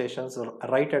manifestations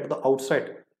right at the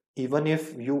outset, even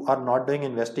if you are not doing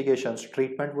investigations,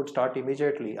 treatment would start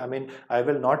immediately. I mean, I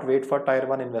will not wait for tier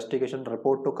 1 investigation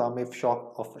report to come if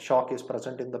shock is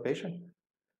present in the patient.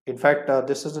 In fact,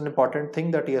 this is an important thing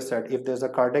that he has said. If there's a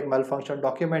cardiac malfunction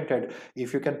documented,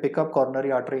 if you can pick up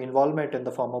coronary artery involvement in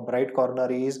the form of bright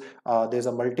coronaries, there's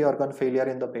a multi-organ failure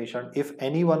in the patient. If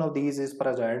any one of these is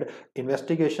present,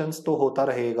 investigations to hota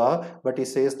rahega, but he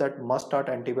says that must start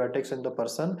antibiotics in the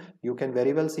person. You can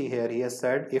very well see here, he has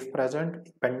said, if present,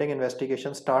 pending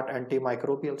investigation, start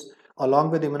antimicrobials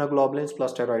along with immunoglobulins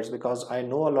plus steroids, because I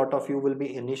know a lot of you will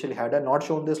be initially, had I not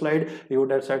shown this slide, you would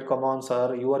have said, come on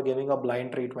sir, you are giving a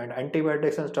blind treatment,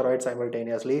 antibiotics and steroids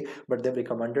simultaneously, but they've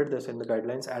recommended this in the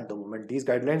guidelines at the moment. These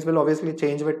guidelines will obviously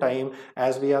change with time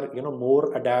as we are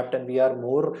more adapt and we are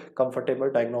more comfortable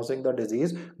diagnosing the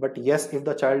disease. But yes, if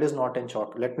the child is not in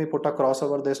shock, let me put a cross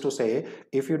over this to say,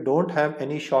 if you don't have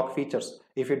any shock features,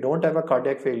 if you don't have a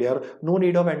cardiac failure, no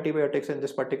need of antibiotics in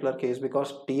this particular case,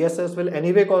 because TSS will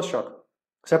anyway cause shock,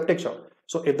 septic shock.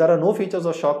 So if there are no features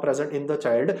of shock present in the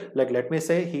child, like let me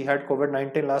say he had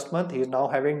COVID-19 last month, he is now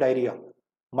having diarrhea,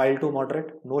 mild to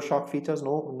moderate, no shock features,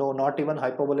 no, not even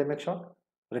hypovolemic shock,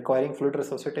 requiring fluid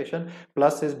resuscitation,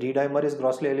 plus his D-dimer is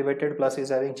grossly elevated, plus he's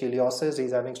having chiliosis,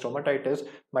 he's having stomatitis,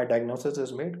 my diagnosis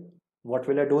is made. What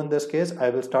will I do in this case? I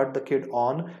will start the kid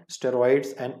on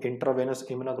steroids and intravenous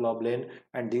immunoglobulin,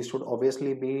 and these should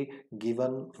obviously be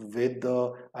given with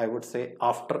the, I would say,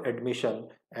 after admission.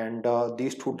 And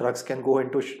these two drugs can go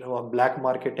into black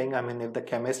marketing. I mean, if the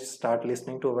chemists start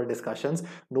listening to our discussions,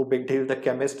 no big deal. The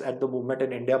chemists at the moment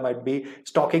in India might be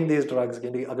stocking these drugs.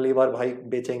 अगली बार भाई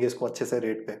बेचेंगे इसको अच्छे से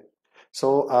rate पे.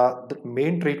 So the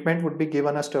main treatment would be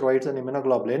given as steroids and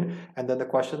immunoglobulin. And then the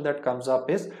question that comes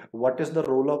up is, what is the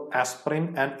role of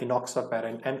aspirin and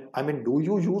enoxaparin? And I mean, do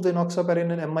you use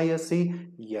enoxaparin in MISC?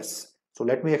 Yes. So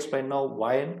let me explain now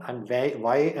why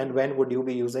and when would you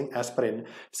be using aspirin.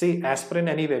 See, aspirin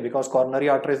anyway, because coronary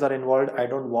arteries are involved, I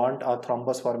don't want a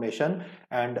thrombus formation,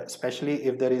 and especially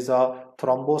if there is a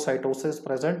thrombocytosis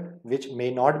present, which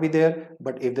may not be there,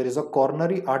 but if there is a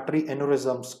coronary artery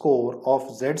aneurysm score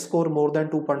of Z score more than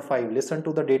 2.5, listen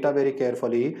to the data very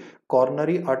carefully,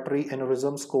 coronary artery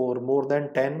aneurysm score more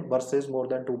than 10 versus more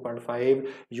than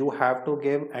 2.5, you have to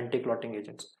give anti-clotting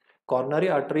agents. Coronary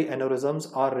artery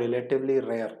aneurysms are relatively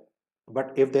rare,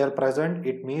 but if they are present,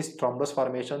 it means thrombus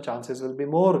formation chances will be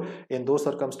more. In those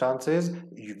circumstances,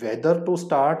 whether to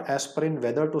start aspirin,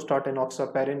 whether to start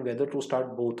enoxaparin, whether to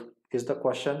start both is the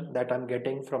question that I'm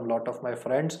getting from a lot of my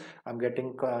friends. I'm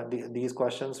getting these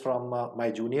questions from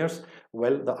my juniors.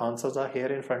 Well, the answers are here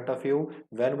in front of you.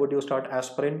 When would you start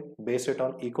aspirin? Base it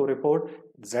on echo report,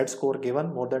 Z score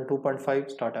given more than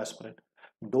 2.5, start aspirin.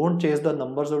 Don't chase the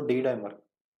numbers of D-dimer.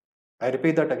 I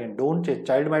repeat that again. Don't change.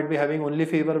 Child might be having only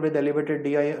fever with elevated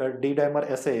D-dimer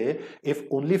assay. If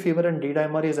only fever and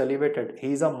D-dimer is elevated,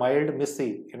 he is a mild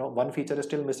MIS-C. One feature is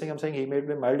still missing. I'm saying he may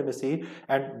be mild MIS-C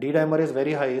and D-dimer is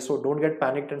very high. So don't get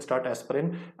panicked and start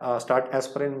aspirin. Start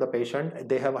aspirin in the patient.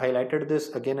 They have highlighted this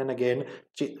again and again.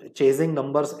 Chasing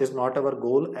numbers is not our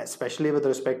goal, especially with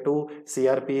respect to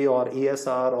CRP or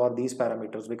ESR or these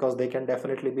parameters, because they can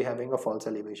definitely be having a false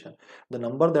elevation. The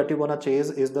number that you want to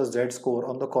chase is the Z score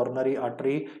on the coronary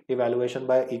artery evaluation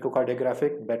by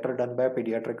echocardiographic, better done by a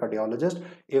pediatric cardiologist.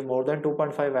 If more than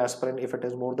 2.5 aspirin, if it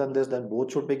is more than this, then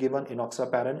both should be given,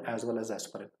 enoxaparin as well as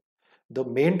aspirin. The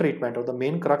main treatment or the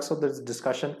main crux of this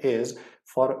discussion is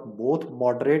for both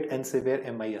moderate and severe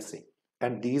MISC.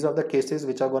 And these are the cases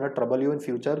which are going to trouble you in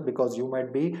future, because you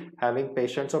might be having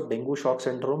patients of dengue shock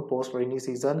syndrome post rainy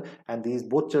season, and these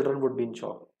both children would be in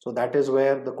shock. So that is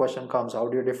where the question comes: how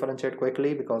do you differentiate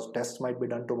quickly? Because tests might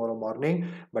be done tomorrow morning,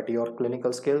 but your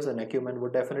clinical skills and acumen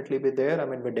would definitely be there. I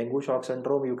mean, with dengue shock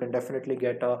syndrome, you can definitely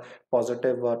get a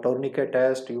positive tourniquet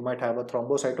test. You might have a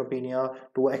thrombocytopenia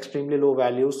to extremely low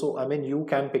values. So I mean, you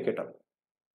can pick it up.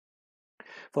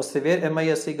 For severe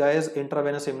MISC, guys,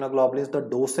 intravenous immunoglobulins, the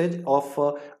dosage of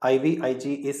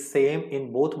IVIG is same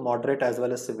in both moderate as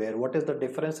well as severe. What is the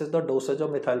difference? Is the dosage of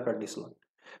methylprednisolone.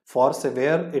 For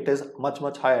severe, it is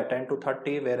much higher, 10 to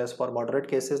 30, whereas for moderate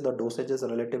cases, the dosage is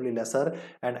relatively lesser.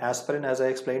 And aspirin, as I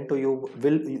explained to you,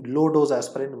 will low dose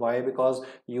aspirin. Why? Because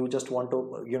you just want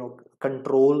to,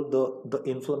 control the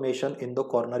inflammation in the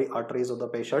coronary arteries of the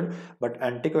patient. But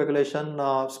anticoagulation,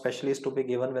 especially is to be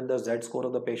given when the Z score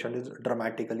of the patient is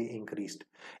dramatically increased.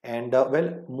 And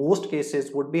well, most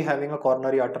cases would be having a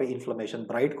coronary artery inflammation.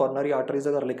 Bright coronary arteries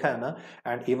agar likha hai na,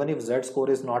 and even if Z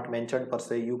score is not mentioned per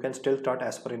se, you can still start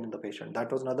aspirin in the patient.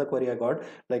 That was another query I got.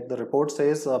 Like the report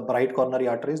says, bright coronary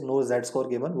arteries, no Z score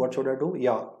given. What should I do?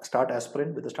 Yeah, start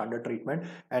aspirin with the standard treatment,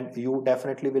 and you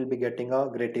definitely will be getting a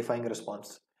gratifying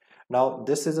response. Now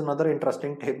this is another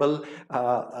interesting table.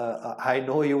 I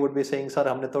know you would be saying, sir,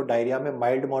 हमने तो diarrhoea में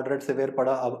mild moderate severe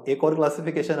पढ़ा, अब एक और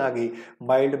classification आ गई,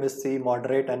 mild missi,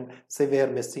 moderate and severe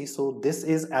missi. So this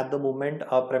is at the moment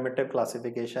a primitive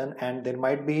classification, and there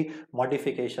might be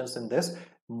modifications in this.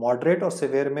 Moderate और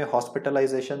severe में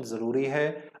हॉस्पिटलाइजेशन जरूरी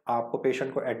है. आपको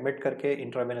पेशेंट को एडमिट करके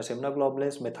इंट्रावेनस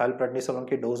इम्यूनोग्लोबुलिन्स, मिथाइलप्रेडनिसोलोन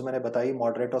की dose मैंने बताई,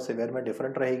 मॉडरेट और सिवियर में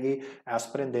डिफरेंट रहेगी.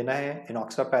 एस्पिरिन देना है,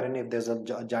 इनॉक्सापैरिन if there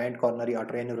is a giant coronary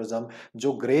artery aneurysm.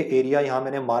 जो ग्रे एरिया यहाँ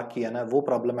मैंने मार्क किया ना, वो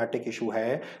प्रॉब्लमैटिक इशू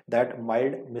है. दैट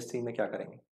माइल्ड मिस्सी में क्या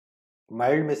करेंगे?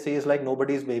 Mild missi is like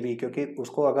nobody's baby, क्योंकि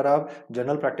उसको अगर आप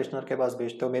जनरल प्रैक्टिशनर के पास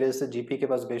भेजते हो, मेरे जैसे जीपी के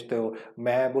पास भेजते हो,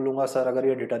 मैं बोलूंगा सर अगर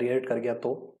ये डिटेरिएट कर गया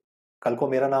तो कल को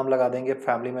मेरा नाम लगा देंगे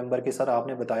फैमिली मेंबर की, सर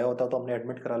आपने बताया होता तो हमने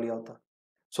एडमिट करा लिया होता.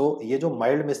 सो ये जो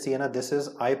माइल्ड मिस्सी है ना, this is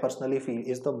I personally feel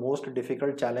is the most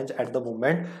difficult challenge at the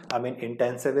moment. I mean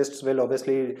इंटेंसिविस्ट्स will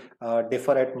obviously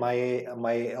differ at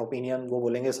my opinion. वो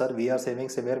बोलेंगे sir we are saving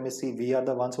severe missi, we are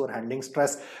the ones who are handling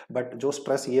stress. But जो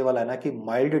stress ये वाला है ना कि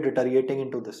mild deteriorating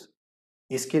into this,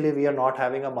 इसके लिए we are not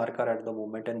having a marker at the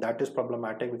moment, and that is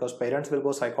problematic because parents will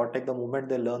go psychotic the moment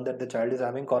they learn that the child is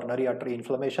having coronary artery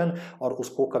inflammation, और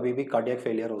उसको कभी भी cardiac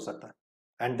failure हो सकता है.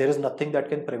 And there is nothing that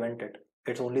can prevent it,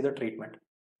 it's only the treatment.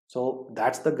 So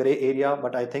that's the gray area,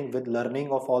 but I think with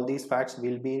learning of all these facts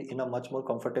we'll be in a much more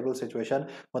comfortable situation.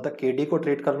 मतलब KD को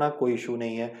treat करना कोई issue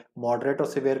नहीं है, moderate और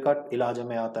severe का इलाज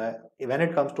में आता है. When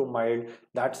it comes to mild,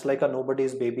 that's like a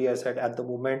nobody's baby, I said, at the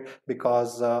moment,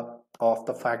 because of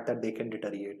the fact that they can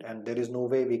deteriorate and there is no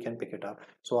way we can pick it up.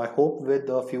 So I hope with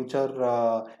the future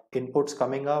inputs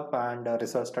coming up and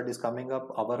research studies coming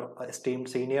up, our esteemed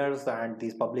seniors and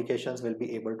these publications will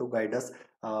be able to guide us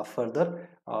further.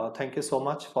 Thank you so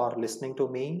much for listening to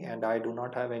me, and I do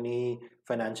not have any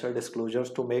financial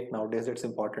disclosures to make nowadays. It's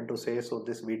important to say, so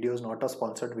this video is not a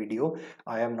sponsored video.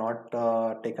 I have not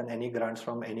taken any grants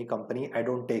from any company. I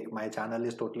don't take, my channel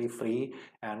is totally free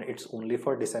and it's only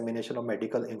for dissemination of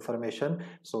medical information.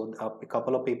 So a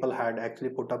couple of people had actually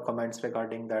put up comments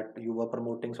regarding that you were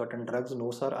promoting certain drugs.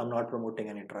 No sir, I'm not promoting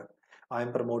any drug. I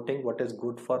am promoting what is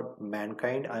good for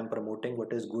mankind. I am promoting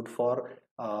what is good for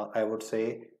I would say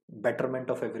betterment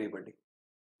of everybody.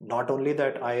 Not only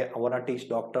that I want to teach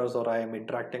doctors or I am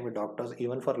interacting with doctors,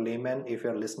 even for laymen, if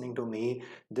you're listening to me,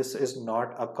 this is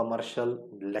not a commercial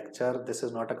lecture, this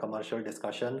is not a commercial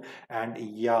discussion. And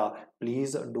yeah,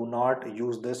 please do not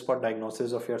use this for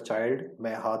diagnosis of your child.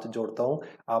 मैं हाथ जोड़ता हूँ,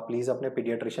 आप please अपने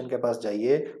paediatrician के पास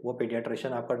जाइए, वो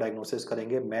paediatrician आपका डायग्नोसिस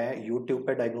करेंगे. मैं यूट्यूब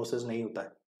पे डायग्नोसिस नहीं होता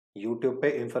है, यूट्यूब पे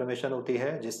इंफॉर्मेशन होती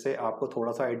है जिससे आपको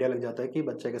थोड़ा सा आइडिया लग जाता है कि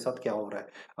बच्चे के साथ क्या हो रहा है.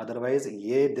 अदरवाइज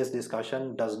ये this discussion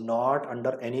does not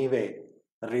under any way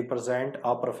represent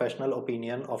a professional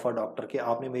opinion of a doctor कि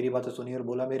आपने मेरी बातें सुनी और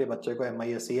बोला मेरे बच्चे को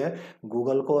MISC है.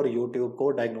 गूगल को और यूट्यूब को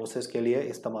डायग्नोसिस के लिए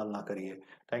इस्तेमाल ना करिए.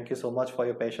 Thank you so much for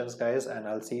your patience guys, and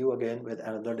I will see you again with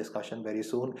another discussion very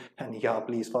soon. And या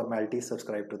please formality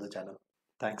subscribe to the channel.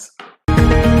 Thanks.